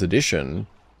 it's a nice addition,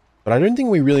 but I don't think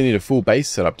we really need a full base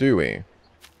setup, do we?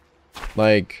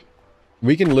 Like,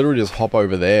 we can literally just hop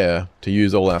over there to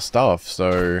use all our stuff,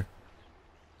 so...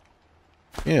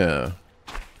 yeah.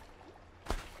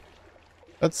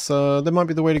 That's, that might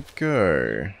be the way to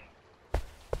go.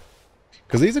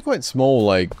 Because these are quite small,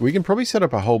 like, we can probably set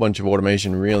up a whole bunch of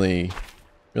automation really,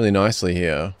 really nicely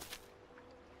here.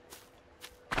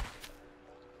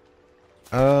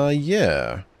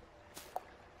 Yeah.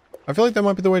 I feel like that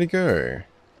might be the way to go.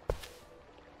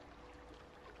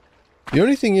 The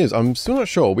only thing is, I'm still not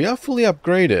sure. We are fully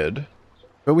upgraded,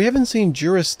 but we haven't seen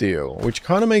Durasteel, which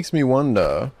kind of makes me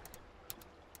wonder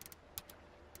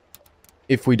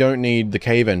if we don't need the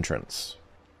cave entrance.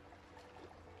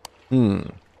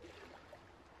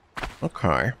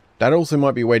 Okay. That also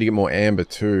might be a way to get more amber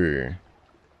too.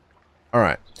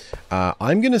 Alright.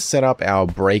 I'm going to set up our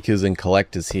breakers and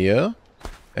collectors here.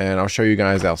 and I'll show you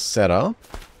guys our setup.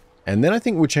 And then I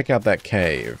think we'll check out that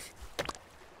cave.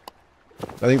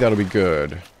 I think that'll be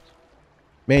good.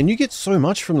 Man, you get so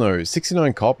much from those.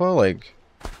 69 copper, like...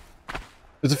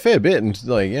 It's a fair bit, and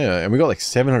like, yeah, and we got like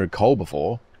 700 coal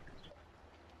before.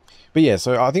 But yeah,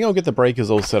 so I think I'll get the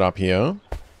breakers all set up here.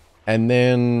 And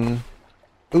then...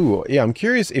 Ooh, yeah, I'm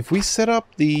curious, if we set up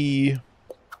the...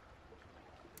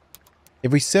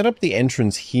 If we set up the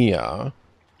entrance here...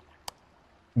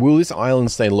 Will this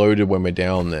island stay loaded when we're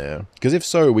down there? Because if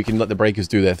so, we can let the breakers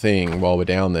do their thing while we're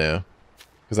down there.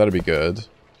 Because that'd be good.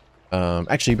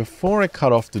 Actually, before I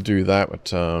cut off to do that,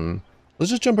 but, let's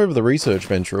just jump over the research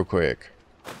bench real quick.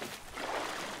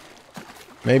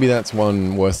 Maybe that's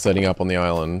one worth setting up on the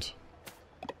island.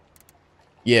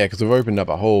 Yeah, because we've opened up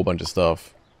a whole bunch of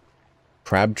stuff.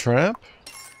 Crab trap.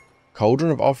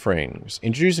 Cauldron of offerings.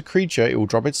 Introduce a creature, it will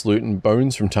drop its loot and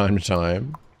bones from time to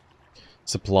time.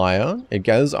 Supplier. It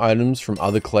gathers items from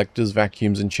other collectors,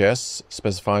 vacuums, and chests,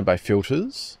 specified by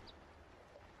filters.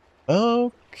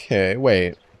 Okay,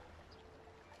 wait.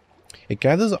 It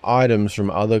gathers items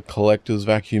from other collectors,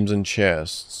 vacuums, and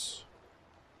chests.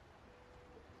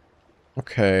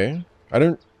 Okay. I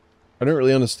don't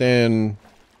really understand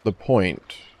the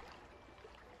point.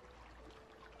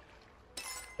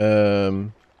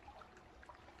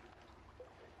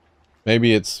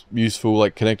 Maybe it's useful,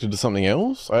 like, connected to something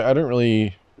else? I don't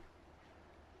really...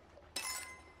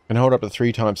 Can hold up to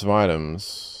 3 types of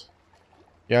items.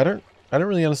 Yeah, I don't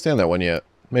really understand that one yet.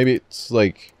 Maybe it's,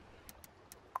 like...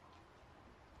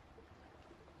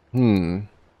 I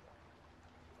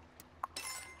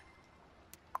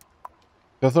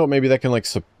thought maybe that can, like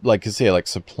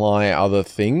supply other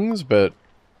things, but...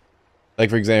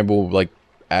 Like, for example, like,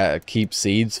 keep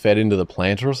seeds fed into the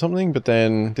planter or something, but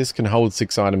then this can hold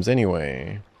 6 items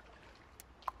anyway.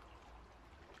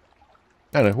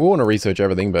 I don't know, we'll want to research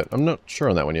everything, but I'm not sure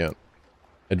on that one yet.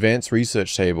 Advanced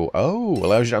research table. Oh,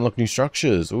 allows you to unlock new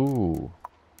structures. Ooh.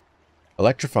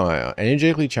 Electrifier.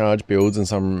 Energetically charged builds and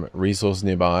some resources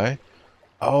nearby.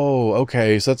 Oh,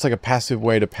 okay, so that's like a passive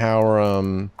way to power,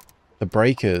 the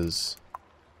breakers.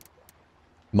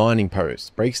 Mining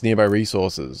post. Breaks nearby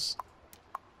resources.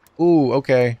 Ooh,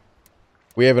 okay.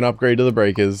 We have an upgrade to the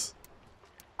breakers.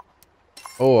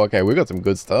 Oh, okay, we got some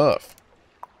good stuff.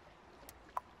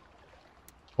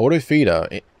 Auto feeder.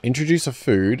 Introduce a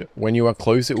food. When you are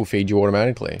close, it will feed you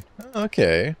automatically.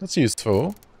 Okay, that's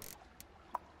useful.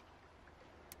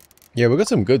 Yeah, we got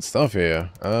some good stuff here.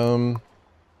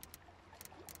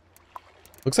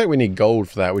 Looks like we need gold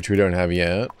for that, which we don't have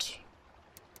yet.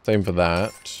 Same for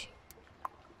that.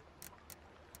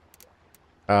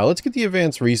 Let's get the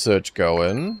advanced research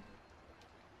going.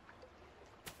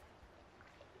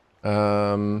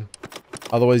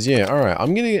 Otherwise, yeah, alright,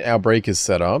 I'm gonna get our breakers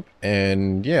set up,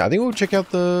 and yeah, I think we'll check out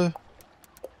the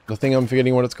thing I'm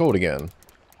forgetting what it's called again.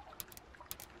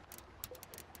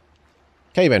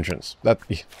 Cave entrance.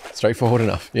 That's straightforward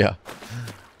enough, yeah.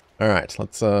 Alright,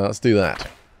 let's do that.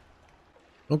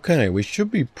 Okay, we should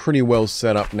be pretty well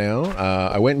set up now.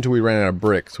 I went until we ran out of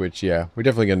bricks, which, yeah, we're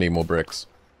definitely gonna need more bricks.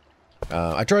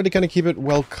 I tried to kind of keep it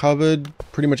well covered.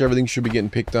 Pretty much everything should be getting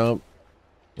picked up.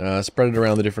 Spread it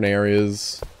around the different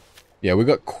areas. Yeah, we've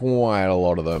got quite a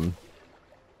lot of them.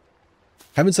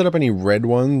 Haven't set up any red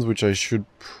ones, which I should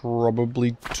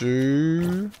probably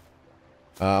do.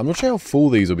 I'm not sure how full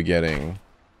these will be getting.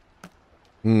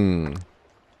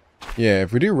 Yeah,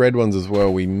 if we do red ones as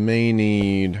well, we may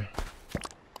need...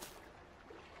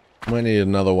 Might need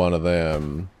another one of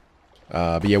them.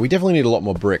 But yeah, we definitely need a lot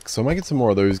more bricks, so I might get some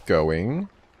more of those going.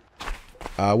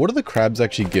 What do the crabs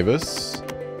actually give us?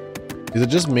 Is it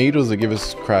just meat or does it give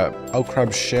us crab? Oh,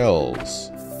 crab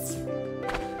shells.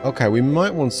 Okay, we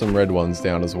might want some red ones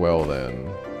down as well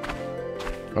then.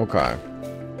 Okay.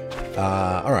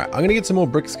 Alright, I'm gonna get some more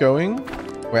bricks going.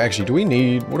 Wait, actually,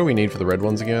 what do we need for the red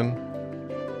ones again?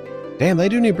 Damn, they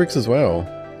do need bricks as well.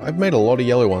 I've made a lot of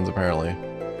yellow ones apparently.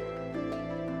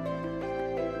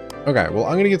 Okay, well,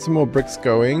 I'm gonna get some more bricks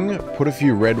going, put a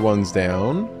few red ones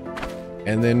down,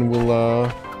 and then we'll, well,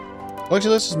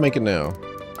 actually, let's just make it now.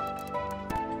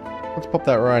 Let's pop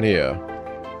that right here.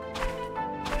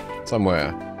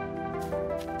 Somewhere.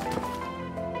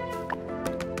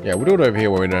 Yeah, we'll do it over here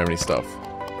where we don't have any stuff.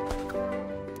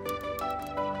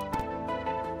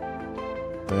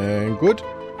 And good.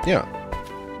 Yeah.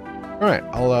 Alright,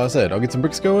 I'll get some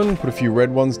bricks going, put a few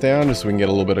red ones down just so we can get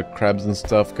a little bit of crabs and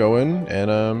stuff going,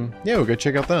 and yeah, we'll go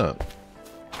check out that.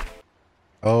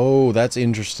 Oh, that's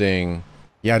interesting.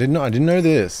 Yeah, I didn't know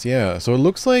this. Yeah, so it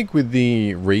looks like with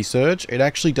the research, it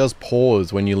actually does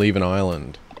pause when you leave an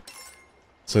island.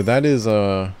 So that is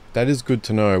good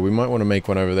to know. We might want to make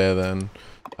one over there then.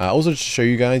 Also to show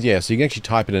you guys, yeah, so you can actually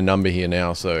type in a number here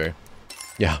now, so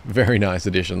yeah, very nice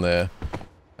addition there.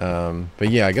 But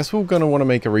yeah, I guess we're going to want to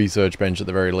make a research bench at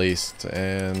the very least.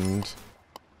 And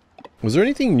was there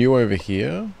anything new over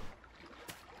here?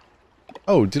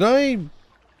 Oh, did I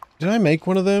make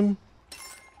one of them?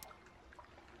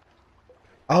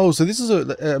 Oh, so this is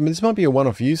I mean, this might be a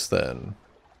one-off use then.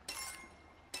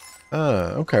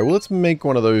 Ah, okay, well let's make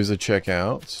one of those to check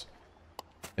out.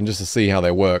 And just to see how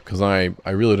they work, because I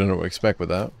really don't know what to expect with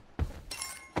that.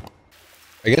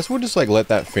 I guess we'll just like let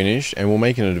that finish and we'll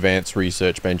make an advanced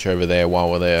research bench over there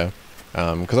while we're there.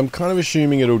 Because I'm kind of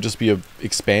assuming it'll just be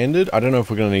expanded. I don't know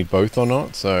if we're going to need both or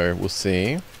not, so we'll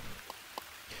see.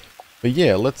 But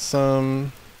yeah, let's, how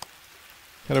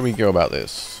do we go about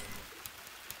this?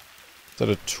 Is that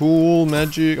a tool,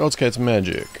 magic? Oh, it's okay, it's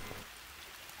magic.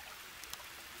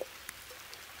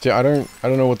 See, I don't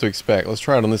know what to expect. Let's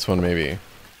try it on this one maybe.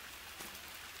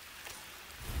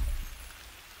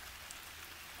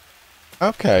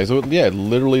 Okay, so yeah, it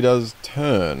literally does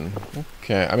turn.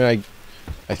 Okay, I mean,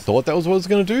 I thought that was what it was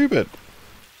going to do, but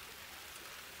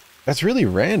that's really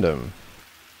random.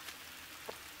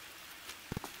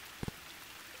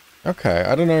 Okay,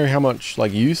 I don't know how much,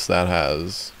 like, use that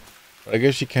has. But I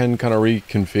guess you can kind of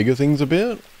reconfigure things a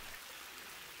bit.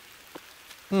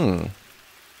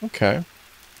 Okay.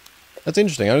 That's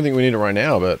interesting. I don't think we need it right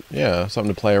now, but yeah,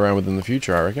 something to play around with in the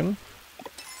future, I reckon.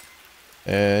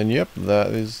 And yep, that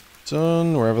is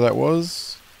done, wherever that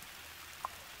was.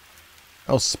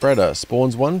 Oh, spreader.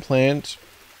 Spawns one plant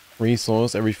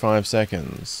resource every 5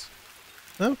 seconds.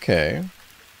 Okay.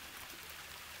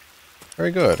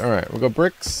 Very good. Alright, we've got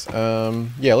bricks.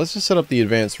 Yeah, let's just set up the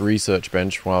advanced research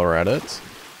bench while we're at it.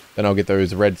 Then I'll get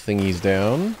those red thingies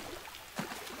down.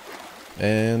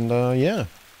 And, yeah.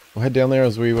 We'll head down there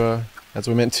as we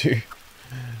meant to.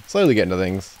 Slowly get into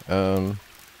things. Alright,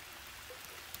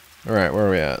 where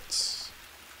are we at?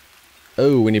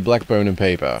 Oh, we need black bone and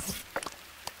paper.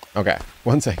 Okay,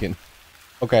 1 second.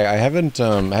 Okay, I haven't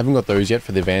got those yet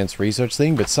for the advanced research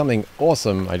thing, but something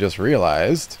awesome I just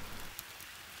realized.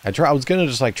 I was gonna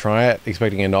just like try it,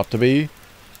 expecting it not to be,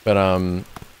 but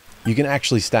you can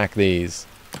actually stack these.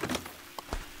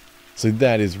 So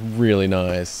that is really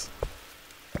nice.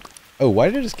 Oh, why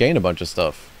did I just gain a bunch of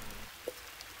stuff?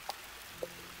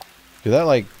 Did that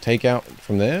like take out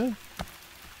from there?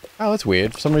 Oh, that's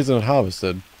weird. For some reason it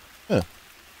harvested. Huh.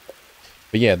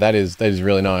 But yeah, that is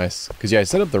really nice. Because yeah, I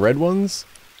set up the red ones,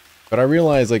 but I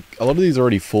realized like a lot of these are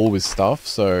already full with stuff,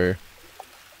 so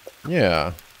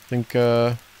yeah. I think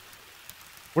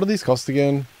what do these cost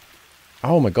again?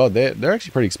 Oh my god, they're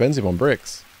actually pretty expensive on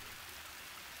bricks.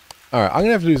 Alright, I'm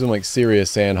gonna have to do some like serious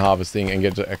sand harvesting and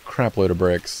get a crap load of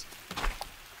bricks.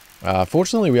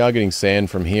 Fortunately we are getting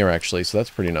sand from here actually, so that's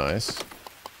pretty nice.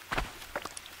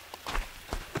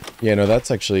 Yeah, no, that's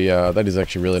actually, that is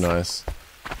actually really nice.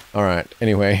 Alright,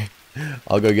 anyway,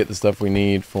 I'll go get the stuff we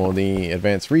need for the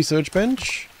advanced research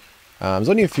bench. There's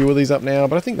only a few of these up now,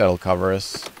 but I think that'll cover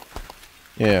us.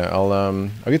 Yeah, I'll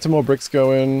get some more bricks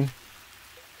going.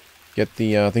 Get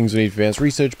the things we need for advanced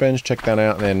research bench, check that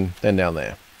out, and then down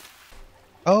there.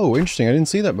 Oh, interesting, I didn't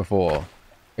see that before.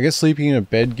 I guess sleeping in a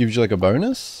bed gives you like a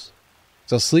bonus?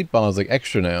 So sleep bar is like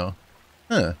extra now.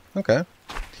 Huh, okay.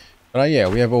 But yeah,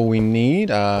 we have all we need.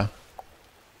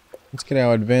 Let's get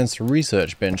our advanced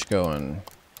research bench going.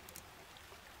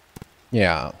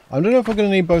 Yeah, I don't know if we're going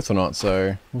to need both or not,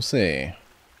 so we'll see.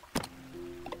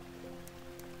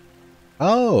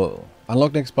 Oh,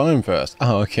 unlock next biome first.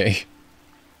 Oh, okay.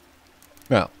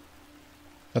 Well,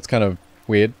 that's kind of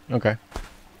weird. Okay,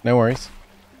 no worries.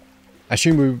 I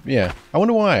assume yeah. I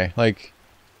wonder why. Like,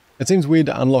 it seems weird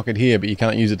to unlock it here, but you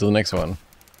can't use it to the next one.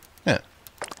 Yeah.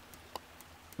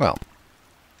 Well,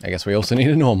 I guess we also need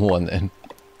a normal one then.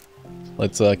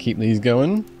 Let's keep these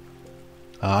going.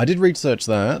 I did research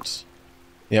that.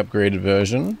 The upgraded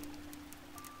version.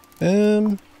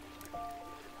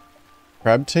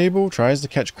 Crab table tries to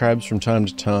catch crabs from time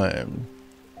to time.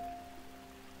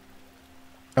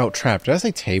 Oh, trap. Did I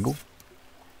say table?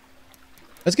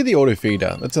 Let's get the auto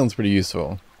feeder. That sounds pretty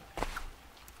useful.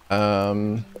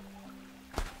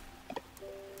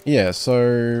 Yeah,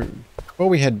 so before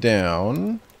we head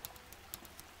down,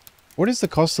 what is the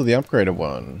cost of the upgraded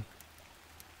one?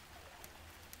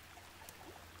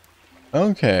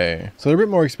 Okay, so they're a bit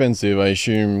more expensive. I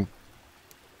assume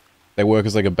they work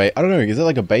as like a base. I don't know, is it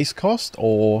like a base cost,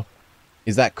 or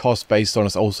is that cost based on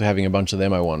us also having a bunch of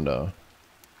them, I wonder?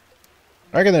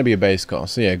 I reckon that'd be a base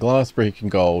cost. So yeah, glass, brick,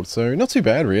 and gold. So not too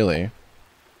bad, really.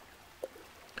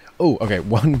 Oh, okay,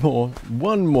 one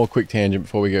more quick tangent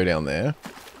before we go down there.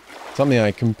 Something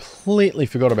I completely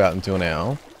forgot about until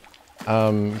now.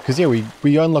 Because yeah,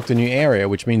 we unlocked a new area,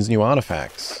 which means new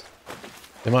artifacts.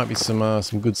 There might be some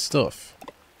good stuff.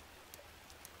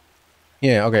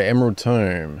 Yeah, okay, Emerald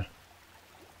Tome.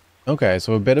 Okay,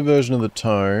 so a better version of the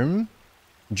tome.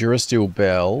 Durasteel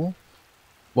Bell.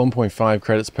 1.5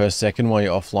 credits per second while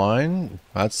you're offline.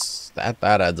 That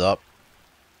adds up.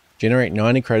 Generate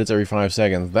 90 credits every 5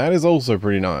 seconds. That is also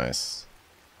pretty nice.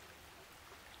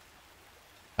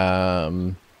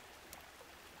 Yeah,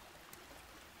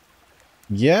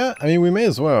 I mean, we may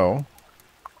as well.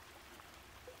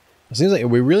 It seems like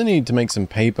we really need to make some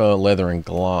paper, leather, and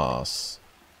glass.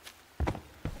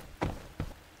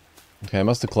 Okay, I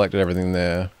must have collected everything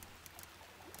there.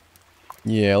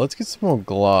 Yeah, let's get some more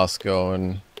glass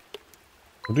going.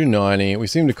 We'll do 90. We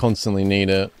seem to constantly need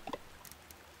it.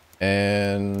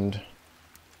 And...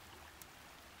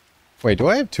 Wait, do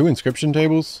I have 2 inscription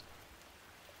tables?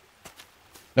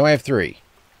 No, I have 3.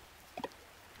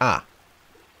 Ah.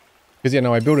 Because, yeah,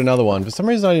 no, I built another one. For some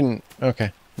reason I didn't...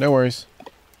 Okay, no worries.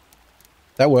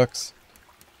 That works.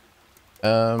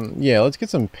 Yeah, let's get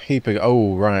some paper...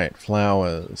 Oh, right,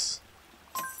 flowers.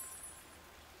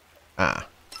 Ah.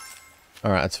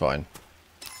 Alright, that's fine.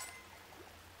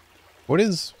 What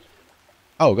is...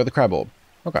 Oh, got the crab orb.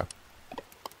 Okay.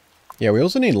 Yeah, we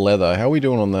also need leather. How are we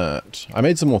doing on that? I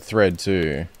made some more thread,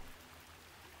 too.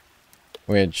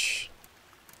 Which...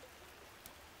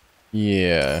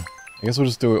 Yeah. I guess we'll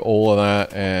just do all of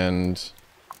that, and...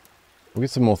 We'll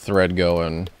get some more thread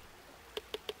going.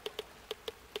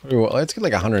 Ooh, let's get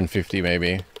like 150,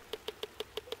 maybe.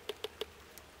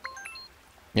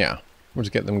 Yeah. We'll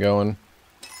just get them going.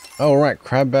 Oh, right.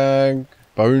 Crab bag,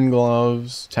 bone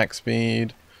gloves, attack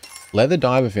speed, leather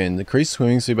diver fin, decrease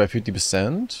swimming speed by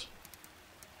 50%.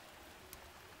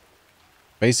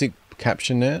 Basic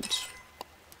capture net.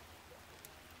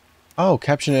 Oh,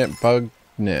 capture net, bug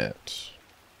net.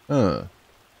 Huh.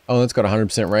 Oh, that's got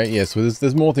 100% rate. Yeah, so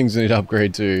there's more things we need to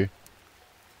upgrade to.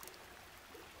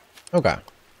 Okay.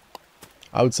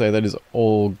 I would say that is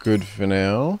all good for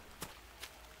now.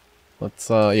 Let's,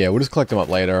 yeah, we'll just collect them up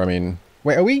later. I mean,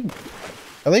 wait,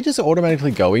 are they just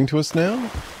automatically going to us now?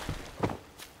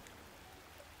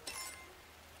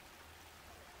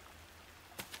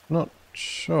 Not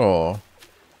sure.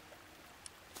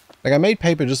 Like, I made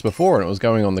paper just before and it was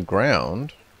going on the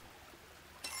ground.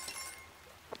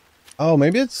 Oh,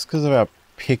 maybe it's because of our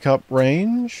pickup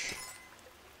range?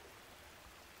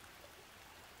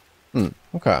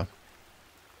 Okay.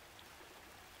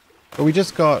 But we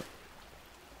just got...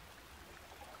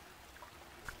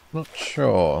 Not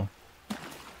sure.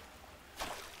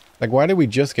 Like, why did we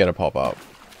just get a pop-up?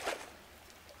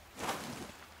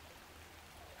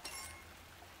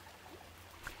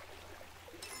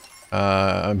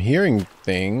 I'm hearing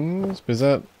things, but is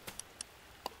that...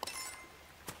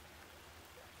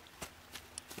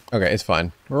 Okay, it's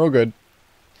fine. We're all good.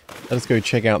 Let's go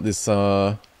check out this,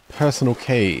 personal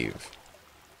cave.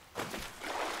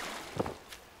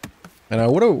 And,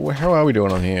 how are we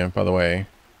doing on here, by the way?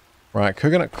 Right,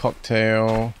 coconut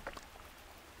cocktail.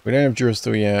 We don't have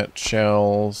Durasteel yet.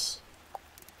 Shells.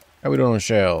 How are we doing on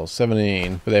shells?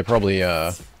 17. But they're probably,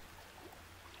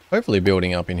 hopefully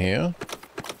building up in here.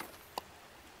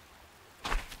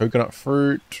 Coconut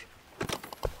fruit.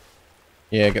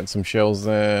 Yeah, getting some shells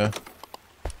there.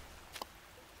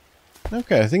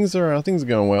 Okay, things are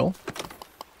going well.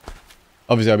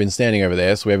 Obviously, I've been standing over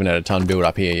there, so we haven't had a ton build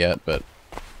up here yet, but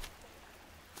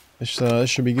this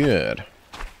should be good.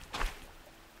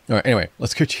 All right, anyway,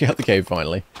 let's go check out the cave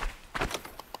finally. I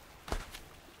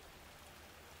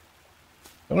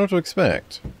don't know what to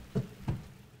expect.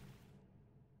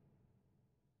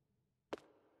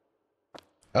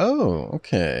 Oh,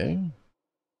 okay.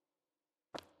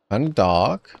 Kind of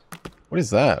dark. What is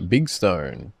that? Big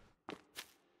stone.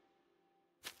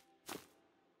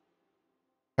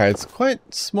 Okay, it's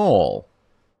quite small.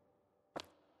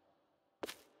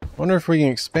 Wonder if we can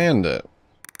expand it.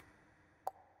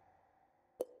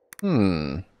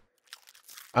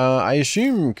 I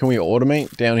assume, can we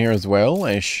automate down here as well?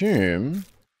 I assume.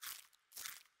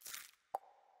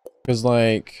 Because,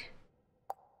 like...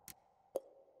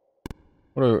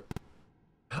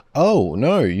 Oh,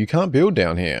 no, you can't build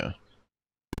down here.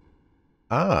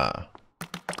 Ah.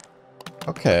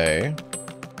 Okay.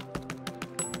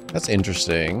 That's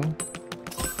interesting.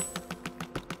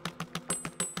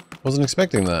 Wasn't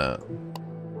expecting that.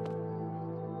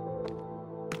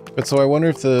 But so I wonder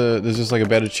if there's just like a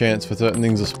better chance for certain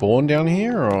things to spawn down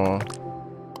here, or...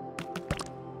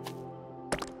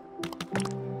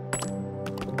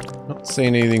 Not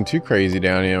seeing anything too crazy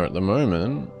down here at the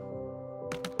moment.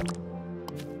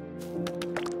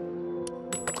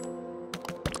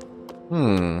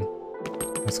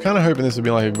 was kind of hoping this would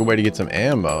be like a good way to get some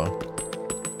amber.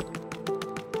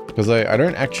 Because I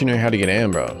don't actually know how to get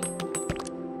amber.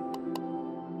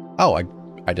 Oh,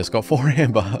 I just got 4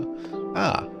 amber.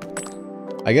 Ah.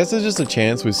 I guess there's just a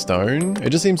chance with stone. It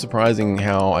just seems surprising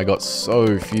how I got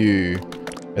so few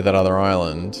at that other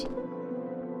island.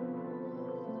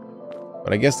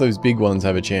 But I guess those big ones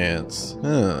have a chance.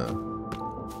 Huh.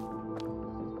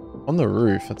 On the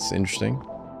roof, that's interesting.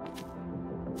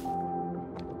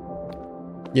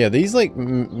 Yeah, these like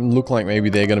look like maybe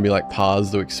they're going to be like paths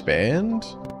to expand.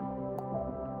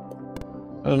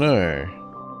 I don't know.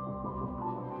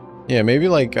 Yeah, maybe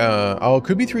like, oh, it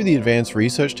could be through the advanced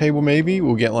research table maybe.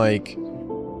 We'll get like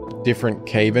different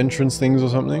cave entrance things or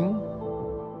something.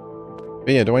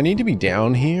 But yeah, do I need to be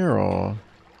down here or...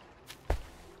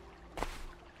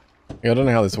 Yeah, I don't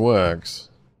know how this works.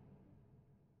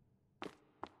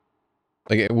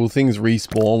 Like, will things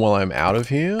respawn while I'm out of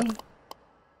here?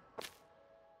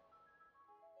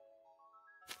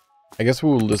 I guess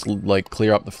we'll just like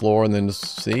clear up the floor and then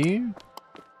just see.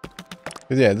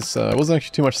 Because yeah, this wasn't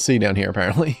actually too much to see down here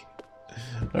apparently.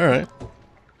 Alright.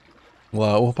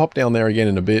 Well, we'll pop down there again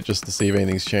in a bit just to see if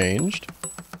anything's changed.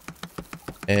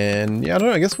 And yeah, I don't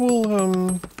know, I guess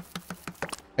we'll,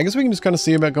 I guess we can just kind of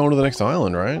see about going to the next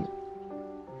island, right?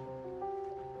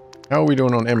 How are we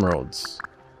doing on emeralds?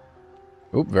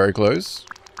 Oop, very close.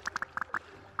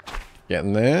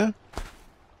 Getting there.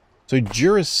 So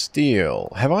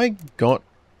Durasteel. Have I got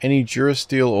any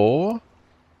Durasteel ore?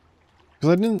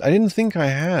 Because I didn't think I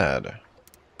had.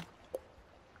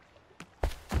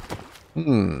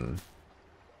 I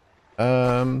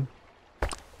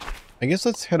guess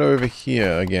let's head over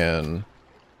here again.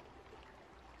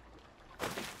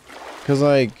 Because,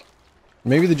 like,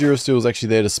 maybe the Durasteel is actually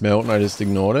there to smelt and I just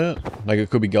ignored it. Like, it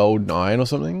could be gold and iron or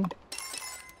something.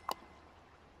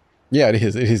 Yeah, it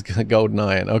is. It is gold and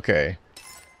iron. Okay.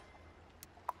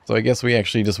 So I guess we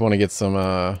actually just want to get some,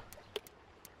 I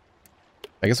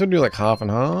guess we'll do like half and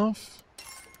half.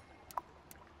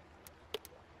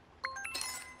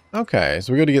 Okay,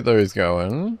 so we got to get those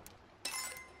going.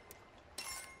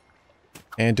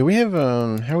 And do we have,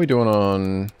 how are we doing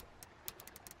on,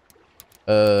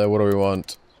 what do we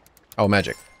want? Oh,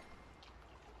 magic.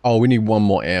 Oh, we need one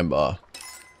more amber.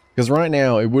 Because right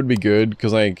now, it would be good,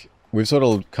 because, like, we're sort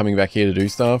of coming back here to do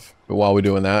stuff, but while we're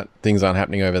doing that, things aren't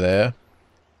happening over there.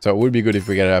 So it would be good if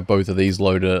we get both of these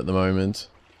loaded at the moment.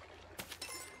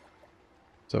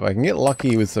 So if I can get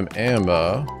lucky with some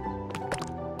amber...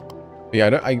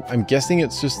 Yeah, I'm guessing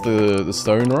it's just the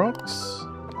stone rocks?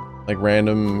 Like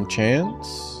random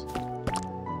chance?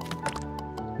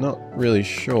 Not really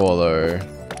sure though.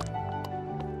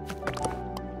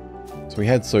 So we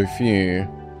had so few.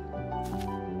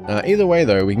 Either way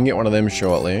though, we can get one of them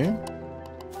shortly.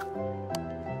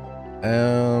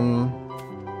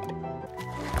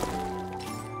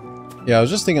 Yeah, I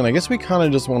was just thinking, I guess we kind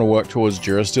of just want to work towards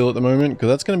Durasteel at the moment, because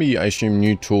that's going to be, I assume,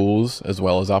 new tools as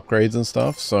well as upgrades and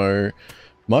stuff, so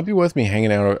might be worth me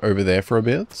hanging out over there for a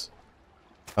bit.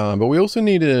 But we also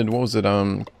needed, what was it,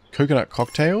 coconut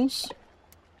cocktails?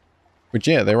 Which,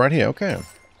 yeah, they're right here, okay.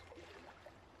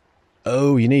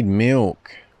 Oh, you need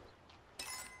milk.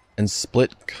 And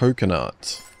split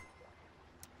coconut.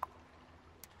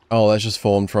 Oh, that's just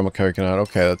formed from a coconut,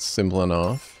 okay, that's simple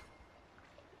enough.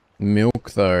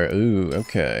 Milk though, ooh,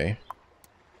 okay.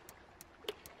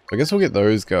 I guess we'll get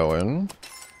those going.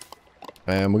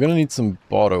 And we're gonna need some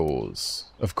bottles.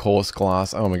 Of course,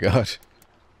 glass, oh my god.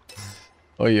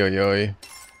 Oi, oi, oi.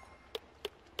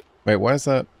 Wait, why is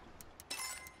that?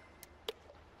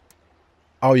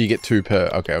 Oh, you get 2 per,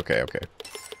 okay, okay, okay.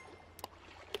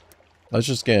 Let's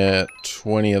just get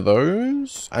 20 of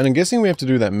those. And I'm guessing we have to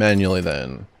do that manually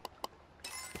then.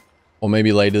 Or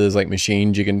maybe later there's like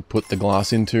machines you can put the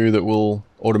glass into that will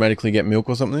automatically get milk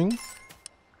or something.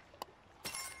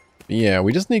 But yeah,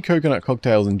 we just need coconut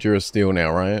cocktails and Durasteel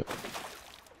now, right?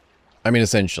 I mean,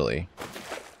 essentially.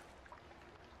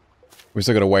 We've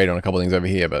still got to wait on a couple things over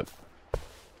here, but...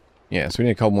 Yeah, so we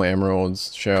need a couple more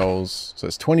emeralds, shells. So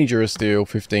it's 20 Durasteel,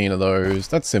 15 of those.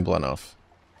 That's simple enough.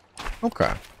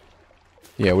 Okay.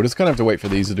 Yeah, we'll just kind of have to wait for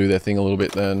these to do their thing a little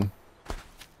bit then.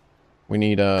 We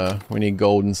need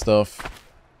gold and stuff. Yeah,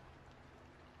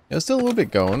 there's still a little bit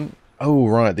going. Oh,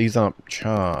 right, these aren't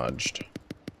charged.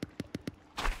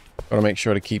 Gotta make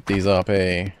sure to keep these up,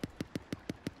 eh?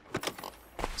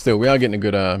 Still, we are getting a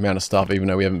good amount of stuff, even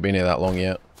though we haven't been here that long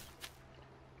yet.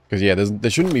 Because, yeah,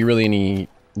 there shouldn't be really any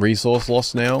resource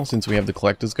loss now, since we have the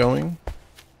collectors going.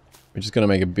 Which is gonna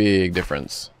make a big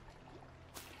difference.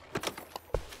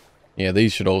 Yeah,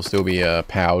 these should all still be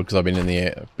powered, because I've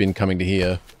been coming to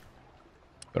here.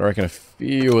 But I reckon a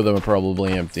few of them are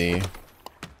probably empty.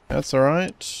 That's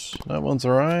alright. That one's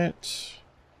alright.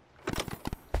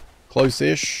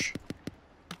 Close-ish.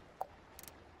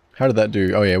 How did that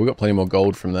do? Oh yeah, we got plenty more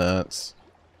gold from that.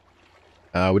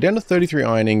 We're down to 33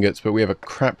 iron ingots, but we have a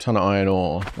crap ton of iron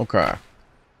ore. Okay.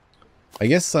 I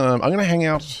guess I'm going to hang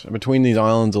out between these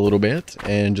islands a little bit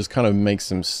and just kind of make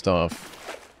some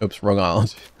stuff. Oops, wrong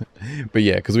island. But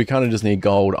yeah, because we kind of just need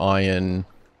gold, iron,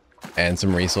 and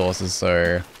some resources,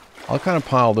 so I'll kind of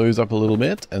pile those up a little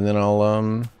bit, and then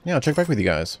I'll check back with you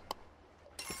guys.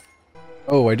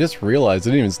 Oh, I just realized,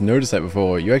 I didn't even notice that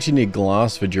before. You actually need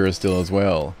glass for Durasteel as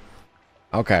well.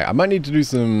 Okay, I might need to do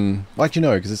some... Well, actually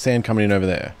no, because there's sand coming in over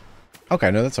there. Okay,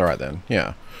 no, that's alright then,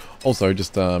 yeah. Also,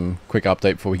 just quick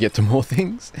update before we get to more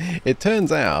things. It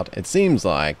turns out, it seems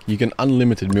like, you can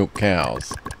unlimited milk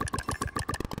cows.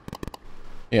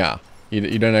 Yeah,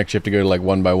 you don't actually have to go to like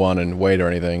one by one and wait or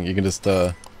anything. You can just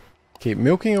keep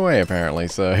milking away apparently,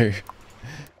 so...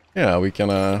 Yeah, we can,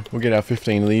 we'll get our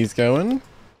 15 of these going.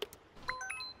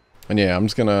 And yeah, I'm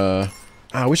just gonna...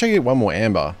 I wish I could get one more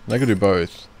amber. I could do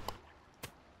both.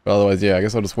 But otherwise, yeah, I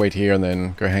guess I'll just wait here and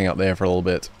then go hang out there for a little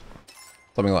bit.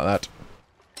 Something like that.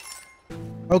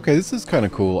 Okay, this is kind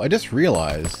of cool. I just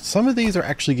realized some of these are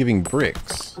actually giving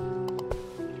bricks.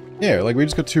 Yeah, like we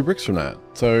just got 2 bricks from that.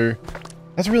 So,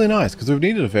 that's really nice, because we've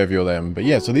needed a fair few of them. But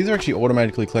yeah, so these are actually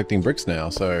automatically collecting bricks now,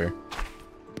 so...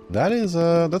 That is,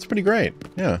 that's pretty great.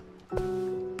 Yeah.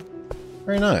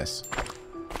 Very nice.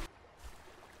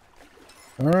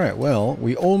 Alright, well,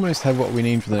 we almost have what we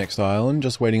need for the next island,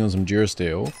 just waiting on some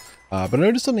Durasteel. But I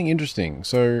noticed something interesting.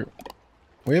 So,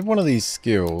 we have one of these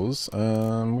skills.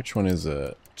 Which one is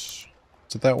it? Is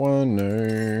it that one?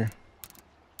 No.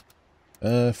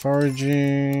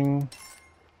 Foraging.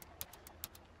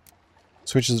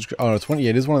 Switches. Oh, it's one. Yeah,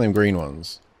 it is one of them green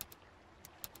ones.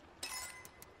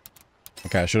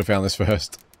 Okay, I should have found this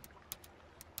first.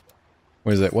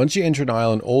 What is it? Once you enter an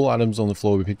island, all items on the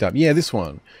floor will be picked up. Yeah, this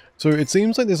one. So it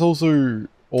seems like there's also,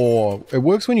 or it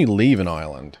works when you leave an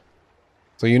island.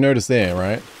 So you notice there,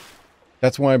 right?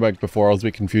 That's why, like, before I was a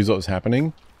bit confused what was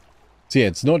happening. So yeah,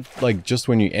 it's not like just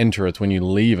when you enter, it's when you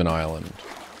leave an island.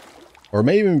 Or it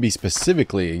may even be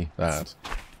specifically that.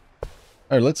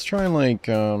 Alright, let's try and like,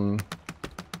 did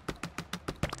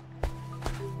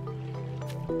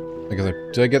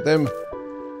I get them?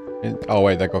 Oh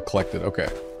wait, that got collected, okay.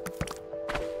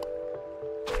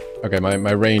 Okay,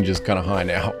 my range is kind of high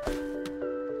now.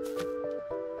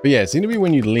 But yeah, it seems to be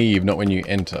when you leave, not when you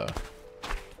enter.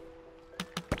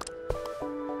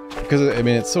 Because, I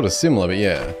mean, it's sort of similar, but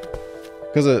yeah.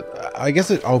 Because I guess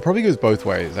it probably goes both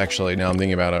ways, actually, now I'm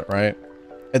thinking about it, right?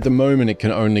 At the moment, it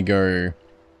can only go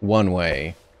one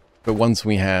way. But once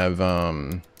we have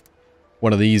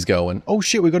one of these going... Oh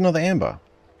shit, we got another amber.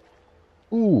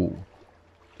 Ooh.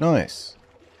 Nice.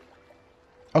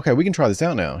 Okay, we can try this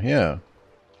out now, yeah.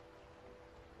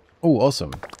 Oh, awesome.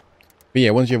 But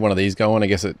yeah, once you have one of these going, I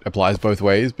guess it applies both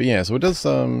ways. But yeah, so it does,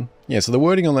 yeah, so the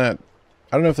wording on that,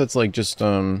 I don't know if that's like just,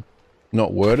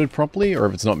 not worded properly, or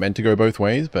if it's not meant to go both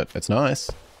ways, but it's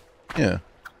nice. Yeah.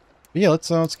 But yeah,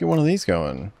 let's get one of these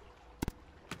going.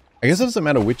 I guess it doesn't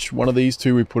matter which one of these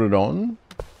two we put it on.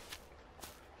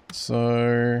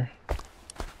 So,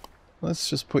 let's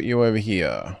just put you over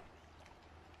here.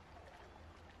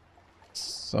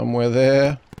 Somewhere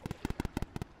there.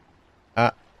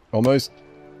 Ah, almost.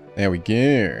 There we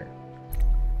go.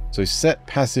 So set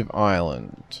passive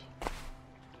island.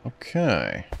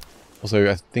 Okay.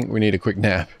 Also, I think we need a quick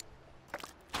nap.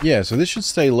 Yeah, so this should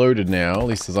stay loaded now, at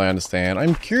least as I understand.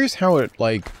 I'm curious how it,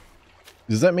 like...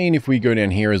 Does that mean if we go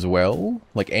down here as well?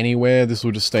 Like anywhere, this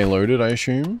will just stay loaded, I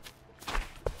assume?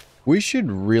 We should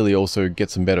really also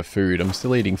get some better food. I'm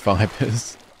still eating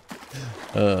fibers.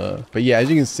 But yeah, as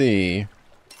you can see...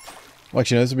 Well,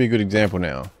 actually, no, this would be a good example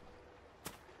now.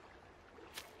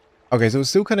 Okay, so it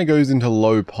still kind of goes into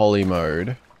low poly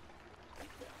mode.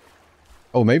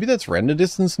 Oh, maybe that's render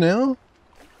distance now?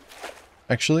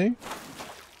 Actually?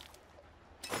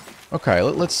 Okay,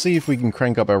 let's see if we can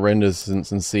crank up our render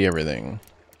distance and see everything.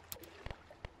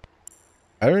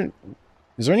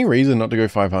 Is there any reason not to go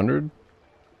 500?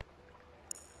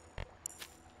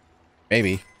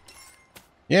 Maybe.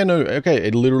 Yeah, no, okay,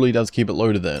 it literally does keep it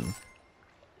loaded then.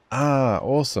 Ah,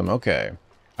 awesome, okay.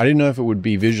 I didn't know if it would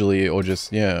be visually or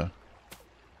just, yeah.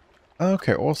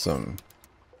 Okay, awesome.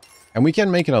 And we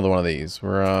can make another one of these.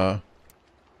 We're,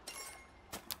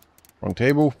 wrong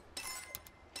table.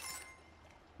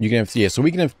 You can have, yeah, so we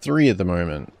can have 3 at the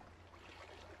moment.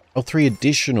 Oh, 3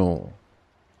 additional.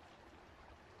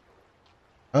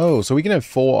 Oh, so we can have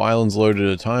 4 islands loaded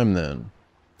at a time then.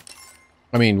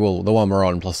 I mean, well, the one we're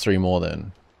on plus 3 more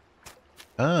then.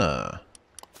 Ah.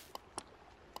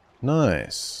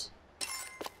 Nice.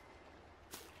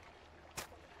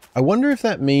 I wonder if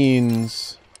that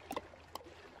means...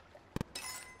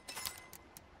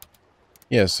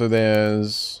 Yeah, so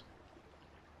there's...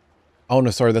 Oh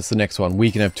no, sorry, that's the next one.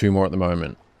 We can have 2 more at the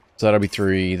moment. So that'll be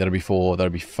 3, that'll be 4, that'll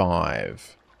be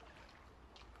 5.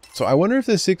 So I wonder if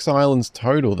there's 6 islands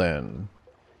total then.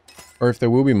 Or if there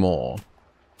will be more.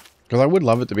 Because I would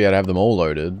love it to be able to have them all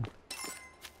loaded.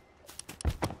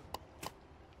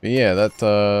 But yeah,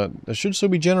 that should still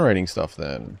be generating stuff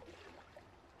then.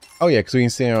 Oh yeah, because we can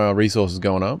see our resources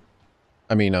going up.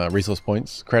 I mean, resource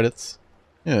points, credits.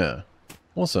 Yeah,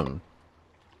 awesome.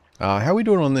 How are we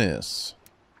doing on this?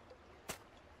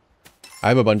 I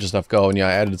have a bunch of stuff going. Yeah,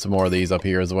 I added some more of these up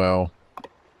here as well.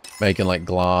 Making like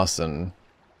glass and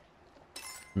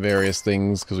various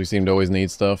things because we seem to always need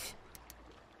stuff.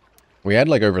 We had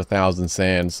like over 1,000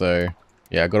 sand, so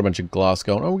yeah, I got a bunch of glass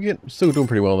going. Oh, we're still doing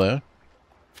pretty well there.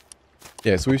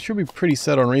 Yeah, so we should be pretty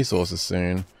set on resources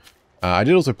soon. I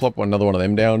did also plop another one of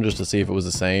them down just to see if it was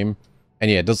the same. And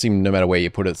yeah, it does seem no matter where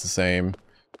you put it, it's the same.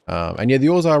 And yeah, the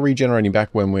ores are regenerating back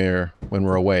when we're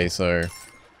away, so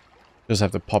just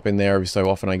have to pop in there every so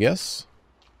often, I guess.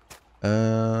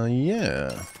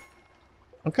 Yeah.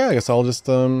 Okay, I guess I'll just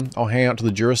I'll hang out till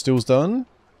the Durastill's done,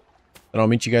 and I'll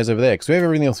meet you guys over there because we have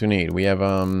everything else we need. We have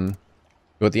we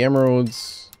got the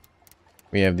emeralds,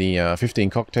 we have the 15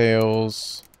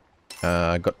 cocktails,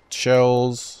 got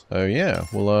shells. So yeah,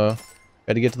 we'll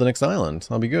better get to the next island.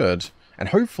 That'll be good, and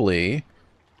hopefully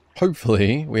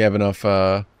we have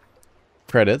enough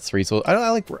credits, resource. I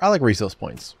like resource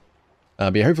points.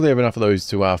 But yeah, hopefully we have enough of those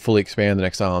to fully expand the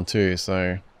next island too.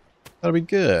 So that'll be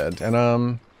good.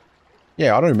 And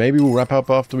yeah, I don't know. Maybe we'll wrap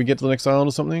up after we get to the next island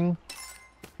or something.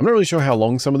 I'm not really sure how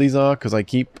long some of these are because I'm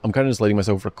kind of just letting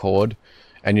myself record,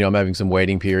 and you know I'm having some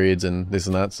waiting periods and this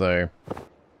and that. So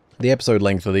the episode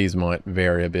length of these might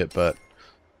vary a bit, but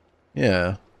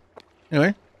yeah.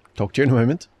 Anyway, talk to you in a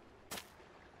moment.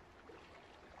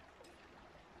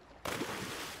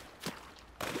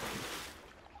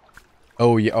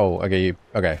 Oh, yeah. Oh, okay.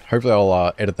 Okay. Hopefully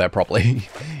I'll edit that properly.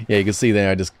 Yeah, you can see there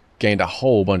I just gained a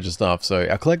whole bunch of stuff. So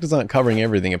our collectors aren't covering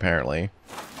everything apparently.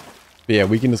 But yeah,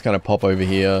 we can just kind of pop over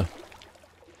here,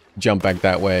 jump back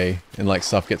that way, and like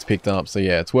stuff gets picked up. So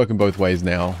yeah, it's working both ways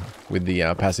now with the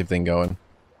passive thing going.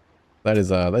 That is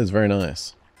very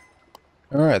nice.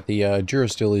 Alright, the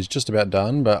Durastill is just about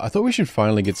done, but I thought we should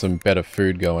finally get some better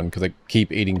food going because I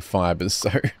keep eating fibers. So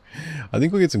I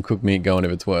think we'll get some cooked meat going if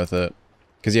it's worth it.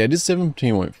 Because yeah, it is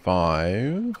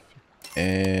 17.5,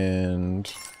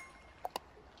 and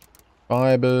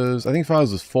fibers, I think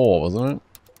fibers was 4, wasn't it?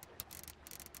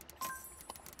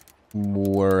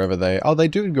 Wherever they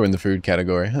do go in the food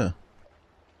category, huh?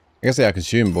 I guess they are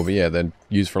consumable, but yeah, they're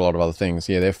used for a lot of other things.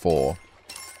 Yeah, they're 4.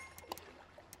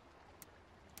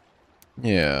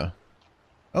 Yeah.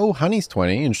 Oh, honey's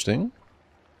 20, interesting.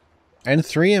 And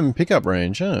 3M pickup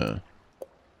range, huh?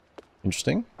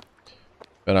 Interesting.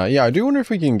 But yeah, I do wonder if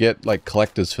we can get like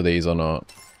collectors for these or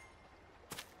not.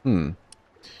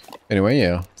 Anyway,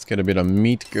 yeah, let's get a bit of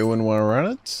meat going while we're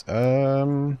at it. I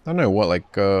don't know, what,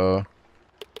 like, we'll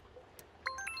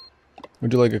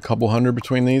do like a couple hundred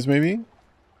between these, maybe?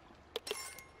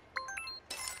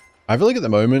 I feel like at the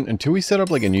moment, until we set up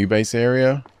like a new base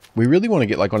area, we really want to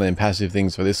get like one of them passive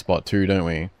things for this spot too, don't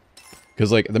we?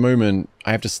 Because like at the moment,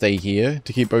 I have to stay here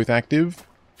to keep both active.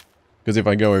 Because if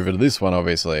I go over to this one,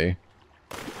 obviously,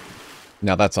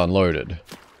 now that's unloaded.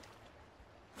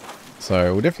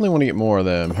 So we definitely want to get more of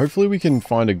them. Hopefully we can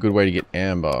find a good way to get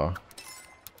amber.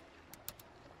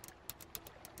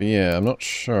 But yeah, I'm not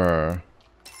sure.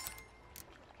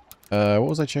 What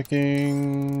was I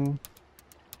checking?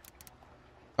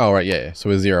 Oh, right, yeah. So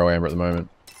we're 0 amber at the moment.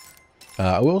 We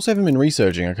also haven't been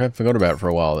researching. I kind of forgot about it for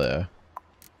a while there.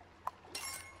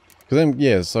 Because then,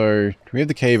 yeah, so we have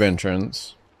the cave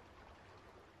entrance.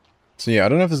 So yeah, I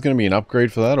don't know if there's going to be an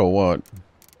upgrade for that or what.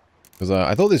 Because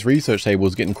I thought this research table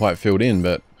was getting quite filled in,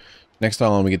 but next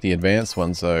time we get the advanced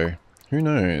one, so who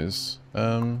knows.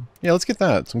 Yeah, let's get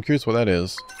that. So I'm curious what that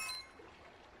is.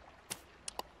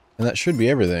 And that should be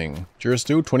everything.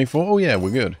 Durastill 24? Oh yeah,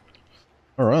 we're good.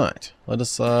 Alright,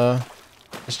 let's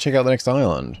check out the next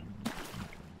island.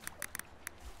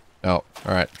 Oh,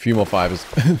 alright, a few more fibers.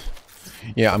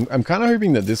 Yeah, I'm kind of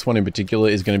hoping that this one in particular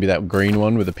is going to be that green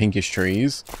one with the pinkish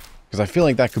trees. Because I feel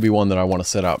like that could be one that I want to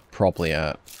set up properly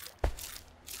at.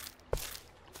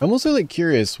 I'm also like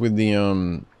curious with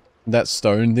the that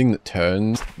stone thing that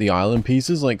turns the island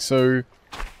pieces. Like, so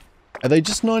are they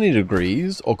just 90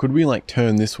 degrees, or could we like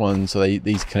turn this one so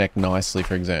these connect nicely,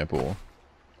 for example?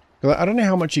 Because I don't know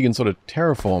how much you can sort of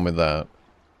terraform with that,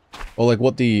 or like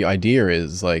what the idea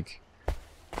is. Like,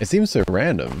 It seems so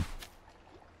random.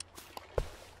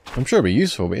 I'm sure it'll be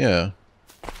useful, but yeah.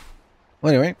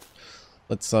 Well, anyway,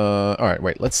 let's, alright,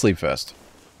 wait, let's sleep first.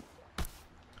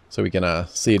 So we can,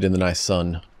 see it in the nice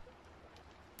sun.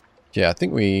 Yeah, I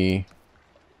think we...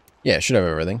 Yeah, should have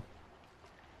everything.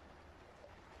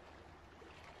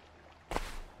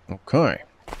 Okay.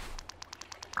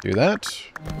 Do that.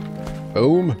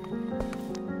 Boom.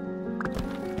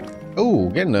 Oh,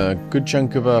 getting a good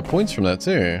chunk of points from that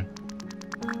too.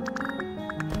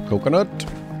 Coconut.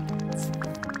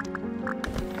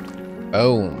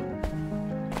 Boom.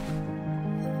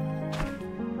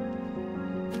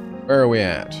 Where are we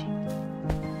at?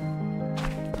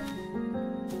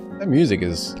 That music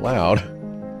is loud.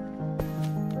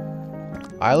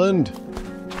 Island.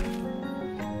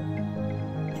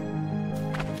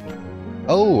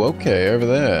 Oh, okay, over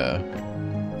there.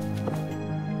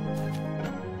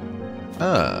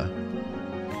 Ah.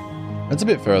 That's a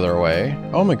bit further away.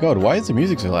 Oh my god, why is the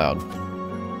music so loud?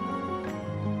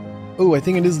 Oh, I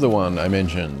think it is the one I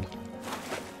mentioned.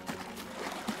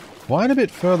 Quite a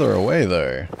bit further away,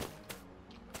 though.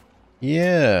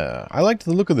 Yeah, I liked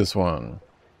the look of this one.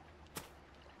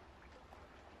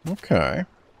 Okay.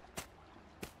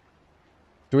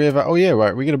 Do we have a... Oh yeah,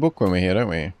 right, we get a book when we're here, don't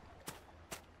we?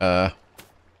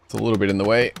 It's a little bit in the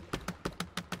way.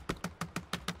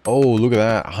 Oh, look at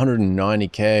that.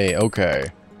 190k. Okay.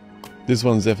 This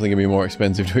one's definitely going to be more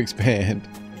expensive to expand.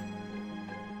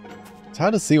 It's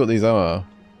hard to see what these are.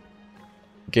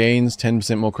 Gains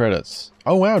 10% more credits.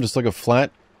 Oh wow, just like a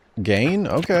flat gain?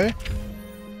 Okay.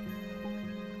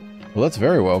 Well, that's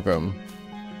very welcome.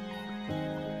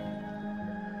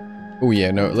 Oh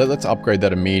yeah, no, let's upgrade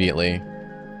that immediately.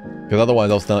 Because otherwise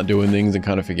I'll start doing things and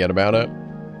kind of forget about it.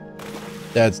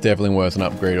 That's definitely worth an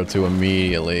upgrade or two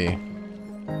immediately.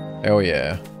 Oh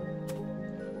yeah.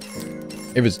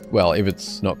 If it's, well, if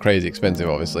it's not crazy expensive,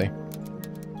 obviously.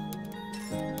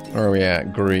 Where are we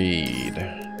at? Greed.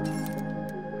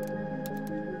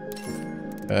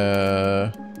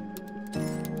 I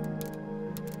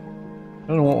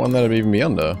don't know what one that'd even be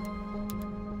under.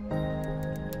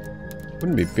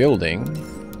 Wouldn't be building.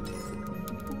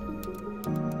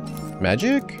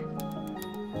 Magic?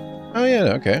 Oh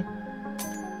yeah, okay.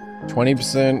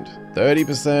 20%,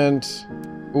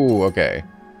 30%. Ooh, okay.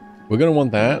 We're gonna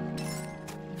want that.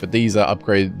 But these are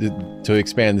upgrade to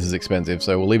expand. This is expensive,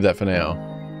 so we'll leave that for now.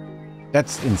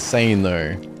 That's insane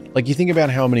though. Like, you think about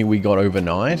how many we got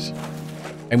overnight,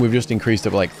 and we've just increased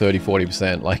it by like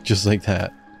 30-40%, like just like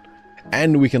that.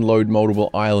 And we can load multiple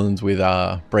islands with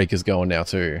breakers going now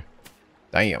too.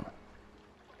 Damn.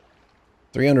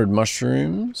 300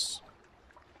 mushrooms.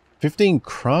 15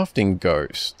 crafting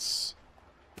ghosts.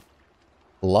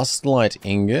 Lustlight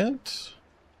ingot.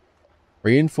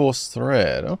 Reinforced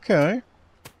thread. Okay.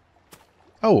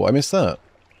 Oh, I missed that.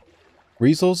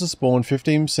 Resources spawn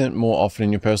 15% more often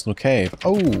in your personal cave.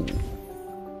 Oh.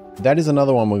 That is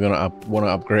another one we're gonna want to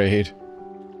upgrade.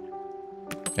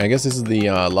 I guess this is the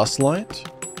Lustlight.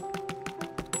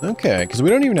 Okay, because we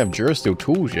don't even have Durasteel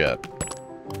tools yet.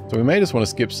 So we may just want to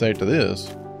skip straight to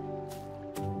this.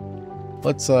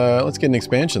 Let's get an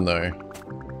expansion though.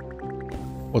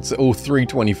 What's the, oh,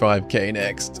 325k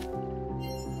next.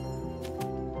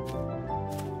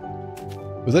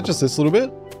 Was that just this little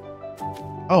bit?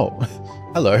 Oh,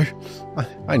 hello.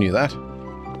 I knew that.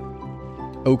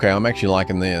 Okay, I'm actually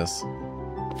liking this.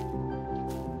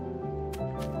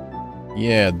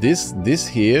 Yeah, this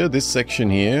here, this section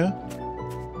here,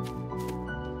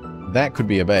 that could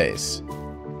be a base.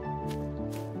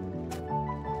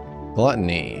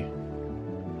 Gluttony.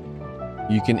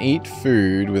 You can eat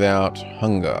food without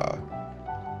hunger.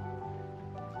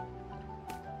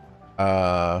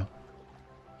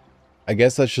 I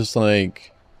guess that's just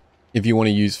like, if you want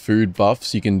to use food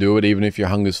buffs, you can do it even if your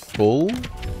hunger's full.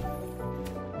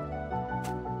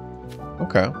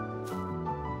 Okay.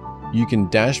 You can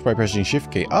dash by pressing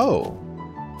shift key. Oh.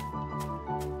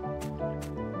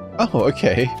 Oh,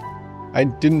 okay. I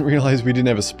didn't realize we didn't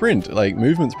have a sprint. Like,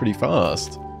 movement's pretty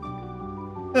fast.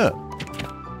 Huh.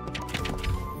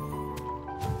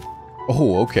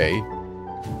 Oh, okay.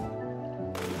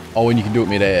 Oh, and you can do it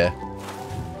mid-air.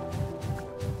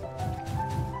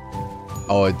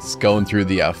 Oh, it's going through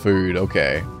the food.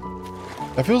 Okay.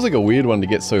 That feels like a weird one to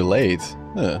get so late.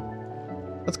 Huh.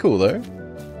 That's cool, though.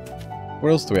 What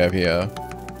else do we have here?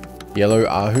 Yellow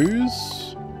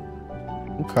ahus?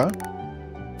 Okay.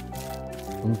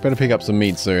 I better pick up some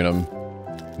meat soon.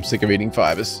 I'm sick of eating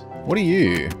fibers. What are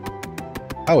you?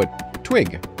 Oh, a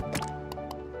twig.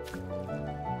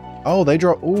 Oh, they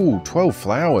drop... Ooh, 12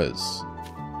 flowers.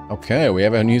 Okay, we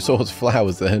have our new source of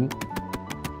flowers then.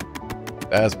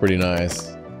 That's pretty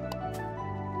nice.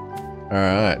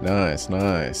 Alright, nice,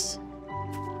 nice.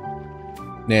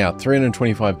 Now,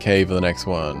 325k for the next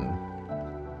one.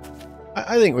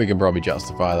 I think we can probably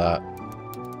justify that.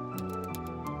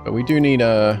 But we do need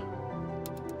a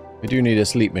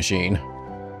sleep machine.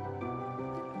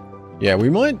 Yeah, we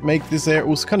might make this area.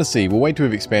 We'll kind of see. We'll wait till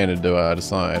we've expanded to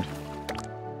decide.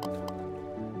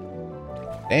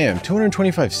 Damn,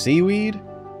 225 seaweed?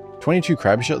 22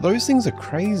 crab shell? Those things are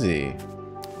crazy.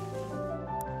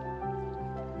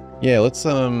 Yeah, let's,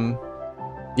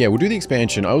 yeah, we'll do the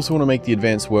expansion. I also want to make the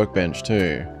advanced workbench,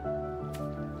 too.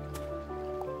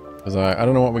 Because I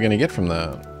don't know what we're going to get from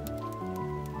that.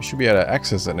 We should be able to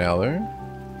access it now, though.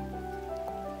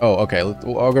 Oh, okay.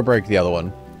 I'll go break the other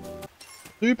one.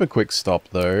 Super quick stop,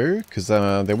 though, because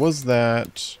there was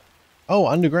that... Oh,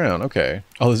 underground. Okay.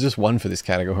 Oh, there's just one for this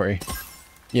category.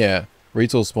 Yeah.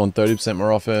 Resource spawn 30%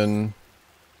 more often.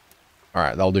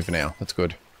 Alright, that'll do for now. That's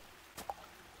good.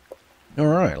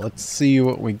 Alright, let's see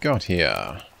what we got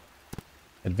here.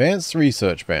 Advanced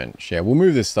research bench. Yeah, we'll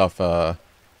move this stuff at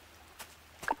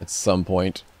some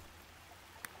point.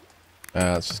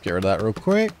 Let's just get rid of that real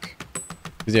quick.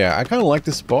 Because yeah, I kind of like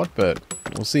this spot, but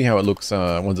we'll see how it looks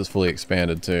once it's fully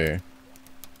expanded too.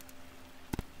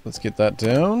 Let's get that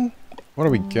down. What do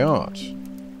we got?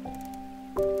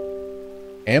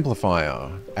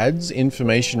 Amplifier. Adds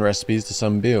information recipes to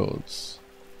some builds.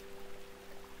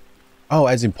 Oh,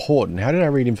 adds important. How did I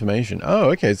read information?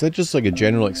 Oh, okay. Is that just like a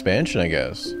general expansion, I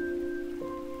guess?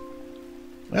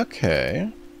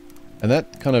 Okay. And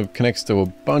that kind of connects to a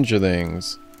bunch of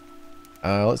things.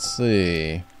 Let's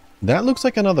see. That looks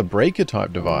like another breaker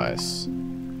type device.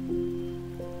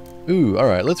 Ooh,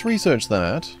 alright. Let's research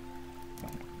that.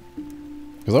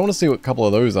 Because I want to see what a couple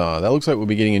of those are. That looks like we'll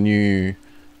be getting a new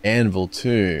anvil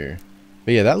too.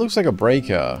 But yeah, that looks like a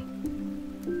breaker.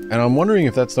 And I'm wondering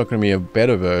if that's not going to be a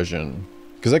better version.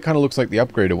 Because that kind of looks like the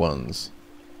upgraded ones.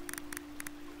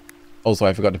 Also,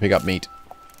 I forgot to pick up meat.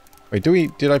 Wait,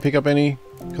 did I pick up any?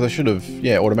 Because I should have,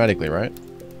 yeah, automatically, right?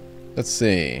 Let's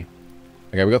see.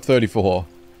 Okay, we got 34.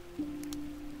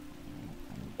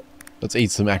 Let's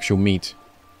eat some actual meat.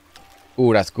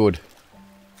 Ooh, that's good.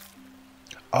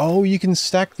 Oh, you can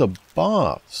stack the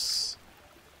buffs.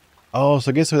 Oh,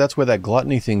 so I guess that's where that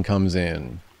gluttony thing comes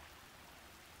in.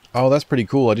 Oh, that's pretty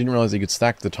cool. I didn't realize you could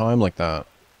stack the time like that.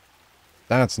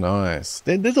 That's nice.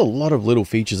 There's a lot of little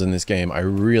features in this game I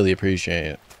really appreciate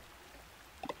it.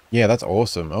 Yeah, that's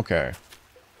awesome. Okay.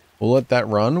 We'll let that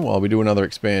run while we do another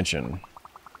expansion.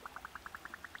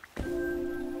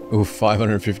 Ooh,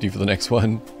 550 for the next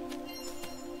one.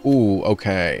 Ooh,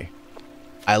 okay.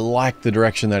 I like the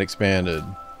direction that expanded.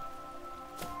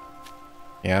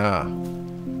 Yeah.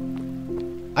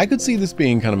 I could see this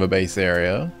being kind of a base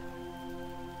area.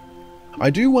 I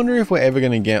do wonder if we're ever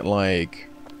going to get, like,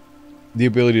 the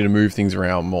ability to move things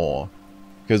around more.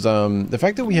 Because, the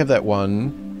fact that we have that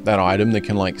item that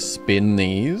can, like, spin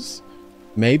these,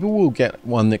 maybe we'll get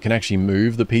one that can actually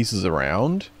move the pieces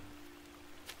around.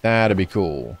 That'd be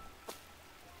cool.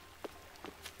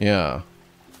 Yeah.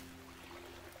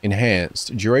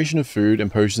 Enhanced. Duration of food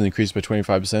and potions increased by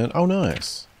 25%. Oh,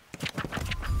 nice.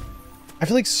 I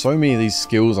feel like so many of these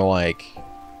skills are like...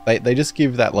 They just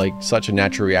give that, like, such a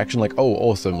natural reaction. Like, oh,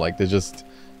 awesome. Like,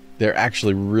 they're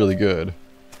actually really good.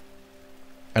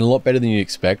 And a lot better than you'd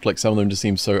expect. Like, some of them just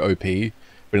seem so OP,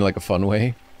 but in, like, a fun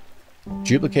way.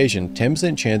 Duplication.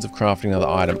 10% chance of crafting another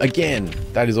item. Again!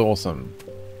 That is awesome.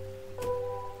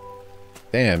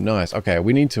 Damn, nice. Okay,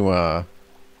 we need to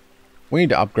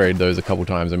upgrade those a couple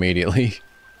times immediately.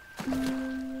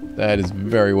 That is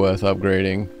very worth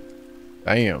upgrading.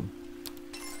 Damn.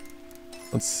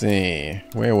 Let's see.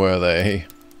 Where were they?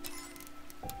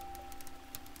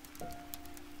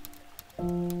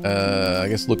 I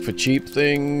guess look for cheap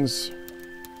things.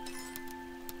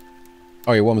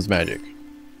 Oh yeah, one was magic.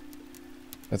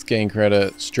 Let's gain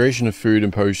credit. Duration of food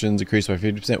and potions increased by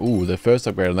 50%. Ooh, the first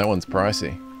upgrade on that one's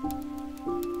pricey.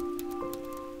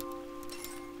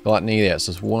 Gluttony, yeah, it's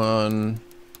just one.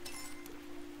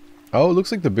 Oh, it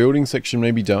looks like the building section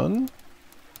may be done.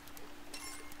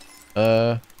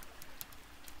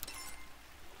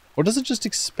 Or does it just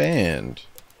expand?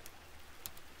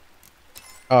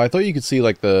 Oh, I thought you could see,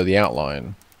 like, the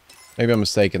outline. Maybe I'm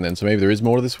mistaken then, so maybe there is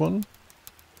more to this one?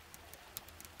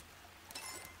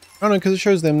 Oh no, because it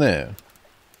shows them there.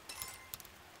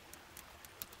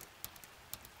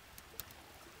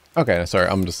 Okay, sorry,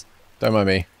 don't mind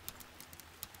me.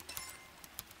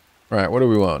 Right, what do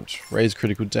we want? Raise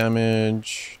critical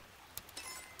damage.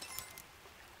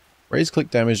 Raise click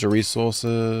damage to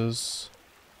resources.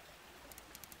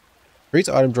 Increase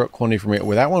item drop quantity from it.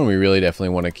 With that one, we really definitely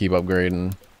want to keep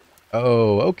upgrading.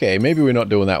 Oh, okay. Maybe we're not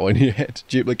doing that one yet.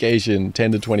 Duplication,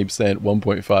 10 to 20%,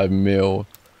 1.5 mil.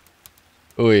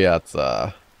 Oh yeah, that's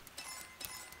a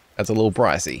little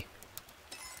pricey.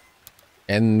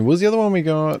 And was the other one we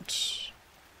got?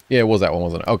 Yeah, it was that one,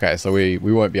 wasn't it? Okay, so we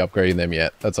won't be upgrading them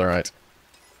yet. That's alright.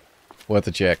 Worth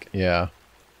a check, yeah.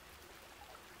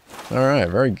 Alright,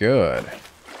 very good.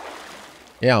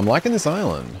 Yeah, I'm liking this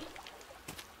island.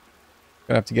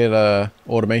 Gonna have to get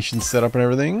automation set up and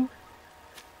everything.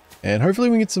 And hopefully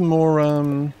we can get some more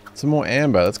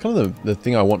amber. That's kind of the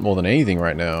thing I want more than anything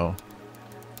right now.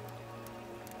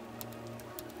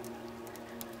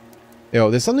 Yo,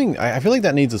 there's something, I feel like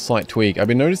that needs a slight tweak. I've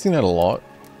been noticing that a lot.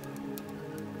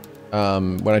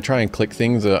 When I try and click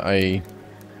things, I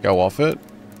go off it.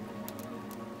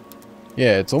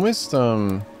 Yeah, it's almost,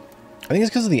 I think it's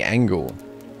because of the angle.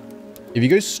 If you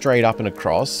go straight up and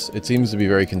across, it seems to be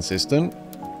very consistent.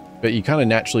 But you kind of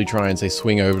naturally try and, say,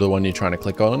 swing over to the one you're trying to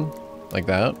click on. Like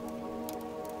that.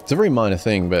 It's a very minor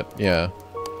thing, but yeah.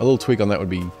 A little tweak on that would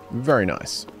be very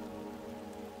nice.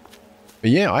 But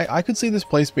yeah, I could see this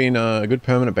place being a good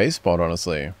permanent base spot,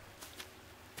 honestly.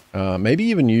 Maybe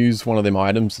even use one of them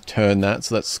items to turn that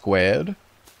so that's squared.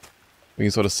 We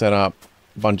can sort of set up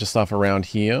a bunch of stuff around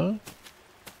here.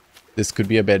 This could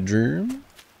be a bedroom.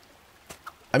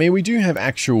 I mean, we do have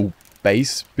actual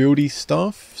base buildy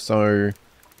stuff, so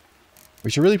we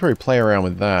should really probably play around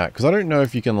with that. Because I don't know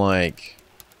if you can like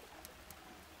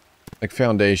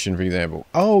foundation, for example.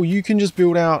 Oh, you can just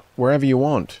build out wherever you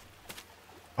want.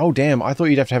 Oh, damn. I thought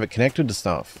you'd have to have it connected to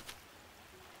stuff.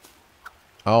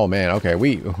 Oh, man. Okay.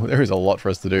 There is a lot for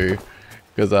us to do.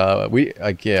 Because,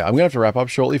 yeah, I'm going to have to wrap up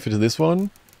shortly for this one.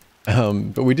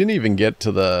 But we didn't even get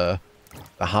to the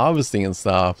harvesting and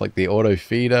stuff. Like the auto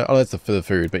feeder. Oh, that's for the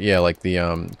food. But yeah, like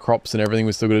the crops and everything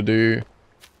we're still going to do.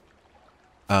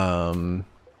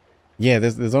 Yeah,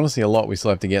 there's honestly a lot we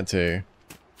still have to get to.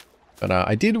 But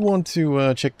I did want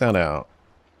to check that out.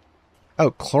 Oh,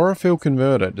 chlorophyll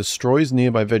converter. Destroys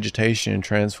nearby vegetation and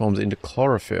transforms into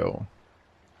chlorophyll.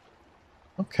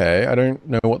 Okay, I don't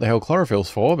know what the hell chlorophyll's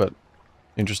for, but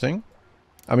interesting.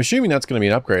 I'm assuming that's going to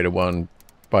be an upgraded one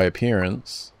by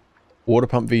appearance. Water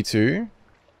pump V2.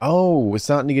 Oh, we're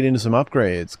starting to get into some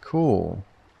upgrades. Cool.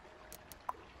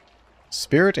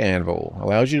 Spirit anvil.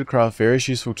 Allows you to craft various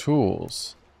useful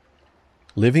tools.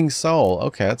 Living soul.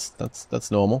 Okay, that's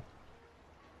normal.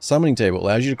 Summoning table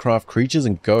allows you to craft creatures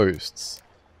and ghosts.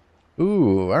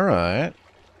 Ooh, alright.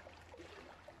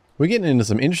 We're getting into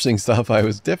some interesting stuff I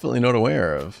was definitely not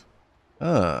aware of.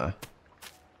 Ah.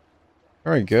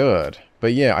 Very good.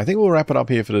 But yeah, I think we'll wrap it up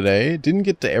here for today. Didn't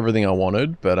get to everything I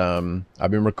wanted, but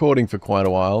I've been recording for quite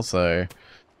a while, so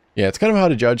yeah, it's kind of hard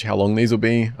to judge how long these will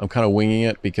be. I'm kind of winging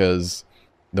it because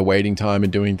the waiting time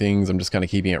and doing things, I'm just kind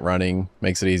of keeping it running.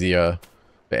 Makes it easier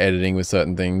for editing with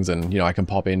certain things, and you know, I can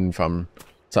pop in from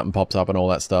something pops up and all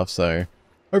that stuff, so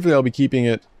hopefully I'll be keeping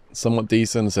it somewhat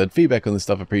decent. Said feedback on this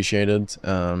stuff appreciated.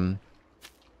 But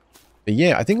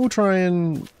yeah, I think we'll try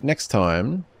and next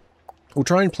time we'll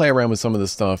try and play around with some of the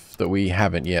stuff that we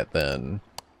haven't yet then.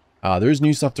 There is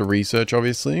new stuff to research,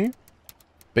 obviously.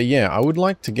 But yeah, I would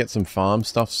like to get some farm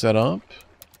stuff set up.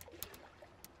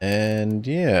 And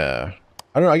yeah,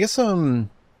 I don't know, I guess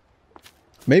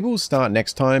maybe we'll start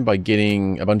next time by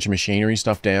getting a bunch of machinery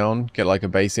stuff down, get like a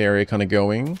base area kind of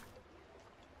going.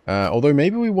 Although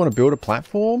maybe we want to build a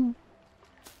platform.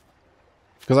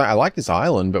 Because I like this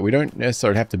island, but we don't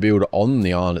necessarily have to build on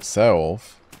the island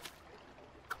itself.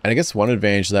 And I guess one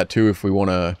advantage to that too, if we want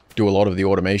to do a lot of the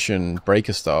automation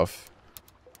breaker stuff,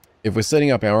 if we're setting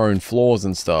up our own floors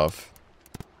and stuff,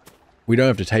 we don't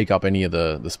have to take up any of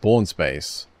the spawn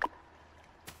space.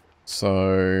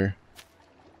 So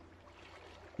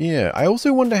yeah, I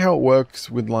also wonder how it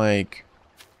works with like,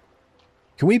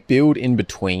 can we build in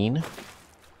between?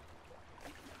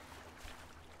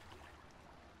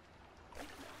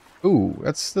 Ooh,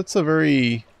 that's a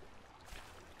very...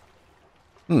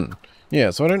 Yeah,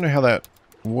 so I don't know how that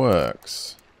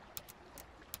works.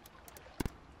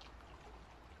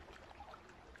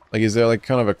 Like, is there like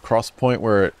kind of a cross point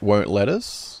where it won't let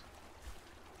us?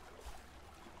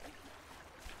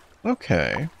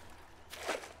 Okay.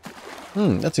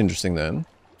 That's interesting then.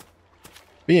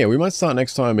 But yeah, we might start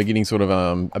next time by getting sort of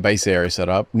a base area set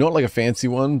up. Not like a fancy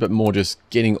one, but more just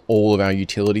getting all of our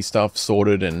utility stuff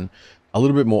sorted and a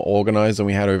little bit more organized than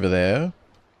we had over there.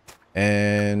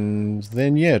 And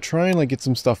then yeah, try and like get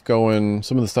some stuff going,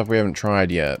 some of the stuff we haven't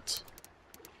tried yet.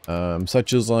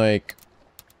 Such as like,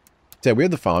 yeah, we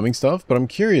have the farming stuff, but I'm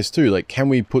curious too, like can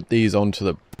we put these onto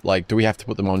the, like do we have to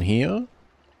put them on here?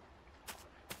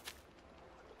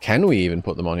 Can we even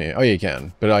put them on here? Oh yeah, you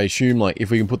can. But I assume like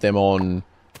if we can put them on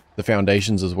the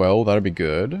foundations as well. That'd be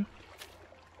good.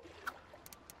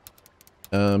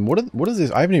 What is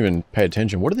this? I haven't even paid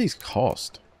attention. What do these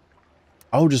cost?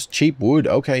 Oh, just cheap wood.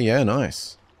 Okay, yeah,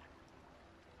 nice.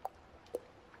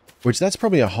 Which that's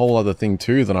probably a whole other thing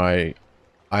too that I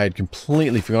had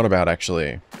completely forgot about,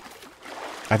 actually.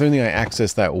 I don't think I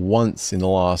accessed that once in the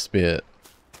last bit.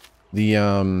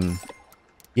 The,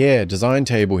 yeah, design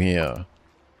table here.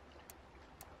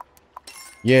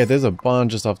 Yeah, there's a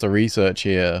bunch of stuff to research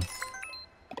here.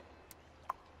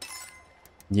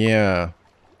 Yeah.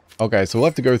 Okay, so we'll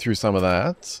have to go through some of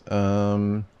that.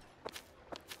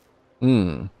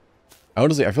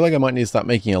 Honestly, I feel like I might need to start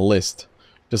making a list.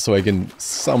 Just so I can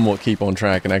somewhat keep on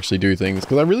track and actually do things.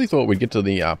 Because I really thought we'd get to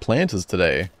the planters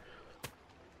today.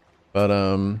 But,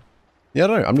 yeah, I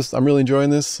don't know. I'm really enjoying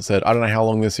this. I said, I don't know how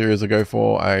long this series will go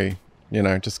for. You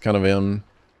know, just kind of, you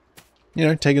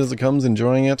know, take it as it comes,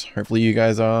 enjoying it. Hopefully you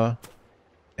guys are.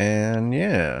 And,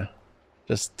 yeah.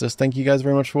 Just thank you guys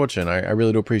very much for watching. I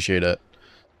really do appreciate it.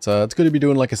 So, it's good to be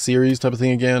doing, like, a series type of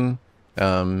thing again.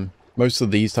 Most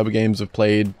of these type of games I've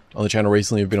played on the channel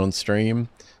recently have been on stream.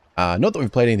 Not that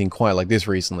we've played anything quite like this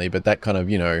recently, but that kind of,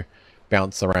 you know,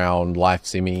 bounce around, life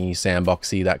simmy,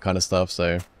 sandboxy, that kind of stuff.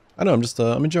 So, I know, I'm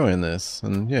enjoying this,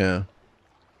 and yeah.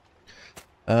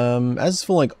 As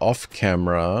for, like,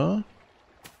 off-camera,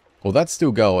 well, that's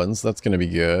still going, so that's going to be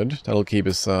good. That'll keep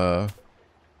us, but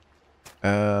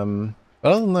other than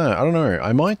that, I don't know.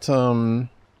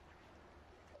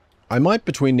 I might,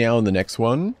 between now and the next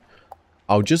one,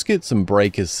 I'll just get some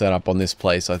breakers set up on this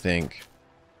place, I think.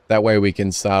 That way we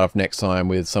can start off next time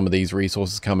with some of these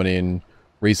resources coming in.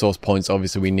 Resource points,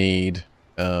 obviously, we need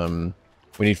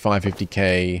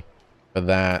 550k for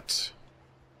that.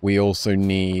 We also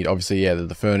need, obviously, yeah,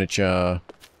 the furniture.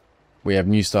 We have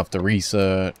new stuff to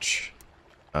research.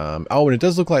 Oh, and it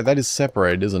does look like that is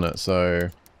separated, isn't it? So,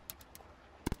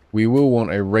 we will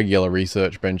want a regular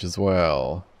research bench as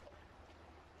well.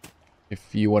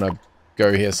 If you want to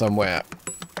go here somewhere.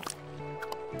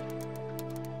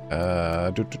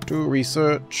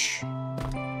 Research.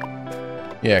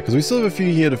 Yeah, because we still have a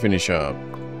few here to finish up.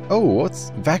 Oh, what's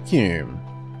vacuum?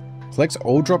 Collects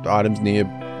all dropped items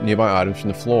nearby items from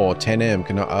the floor. 10M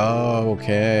cannot. Oh,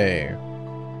 okay.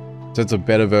 So it's a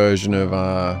better version of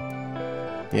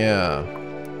yeah.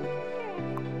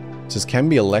 It says can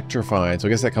be electrified. So I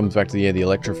guess that comes back to the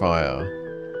electrifier.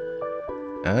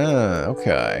 Ah,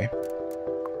 okay.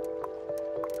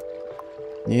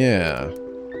 Yeah.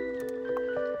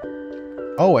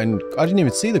 Oh, and I didn't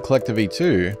even see the collector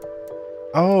V2.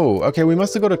 Oh, okay, we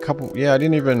must have got a couple. Yeah, I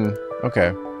didn't even.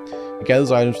 Okay. It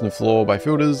gathers items from the floor by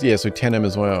filters. Yeah, so 10M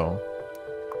as well.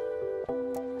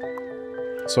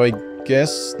 So I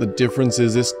guess the difference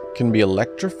is this can be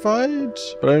electrified,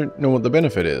 but I don't know what the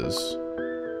benefit is.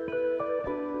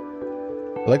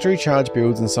 Electric charge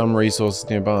builds in some resources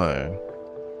nearby.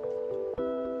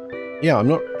 Yeah, I'm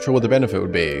not sure what the benefit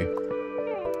would be.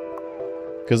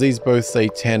 Because these both say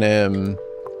 10M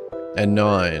and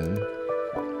 9.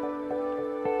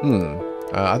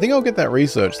 I think I'll get that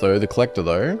research though, the collector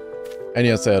though. And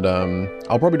yeah, I said,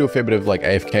 I'll probably do a fair bit of like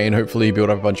AFK and hopefully build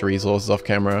up a bunch of resources off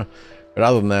camera. But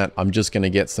other than that, I'm just going to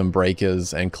get some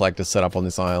breakers and collectors set up on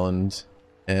this island.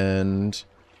 And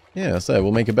yeah, so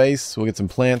we'll make a base, we'll get some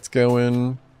plants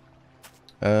going.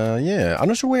 Yeah, I'm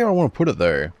not sure where I want to put it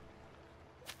though.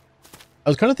 I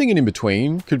was kind of thinking in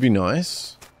between, could be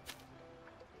nice.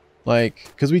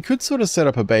 Like, because we could sort of set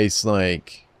up a base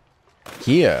like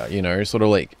here, you know, sort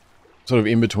of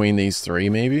in between these three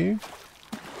maybe.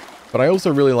 But I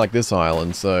also really like this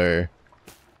island, so,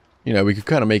 you know, we could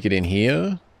kind of make it in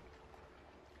here.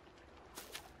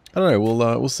 I don't know,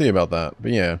 we'll see about that.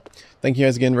 But yeah, thank you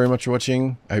guys again very much for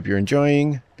watching. I hope you're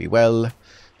enjoying. Be well,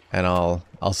 and I'll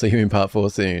see you in part 4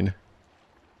 soon.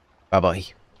 Bye bye.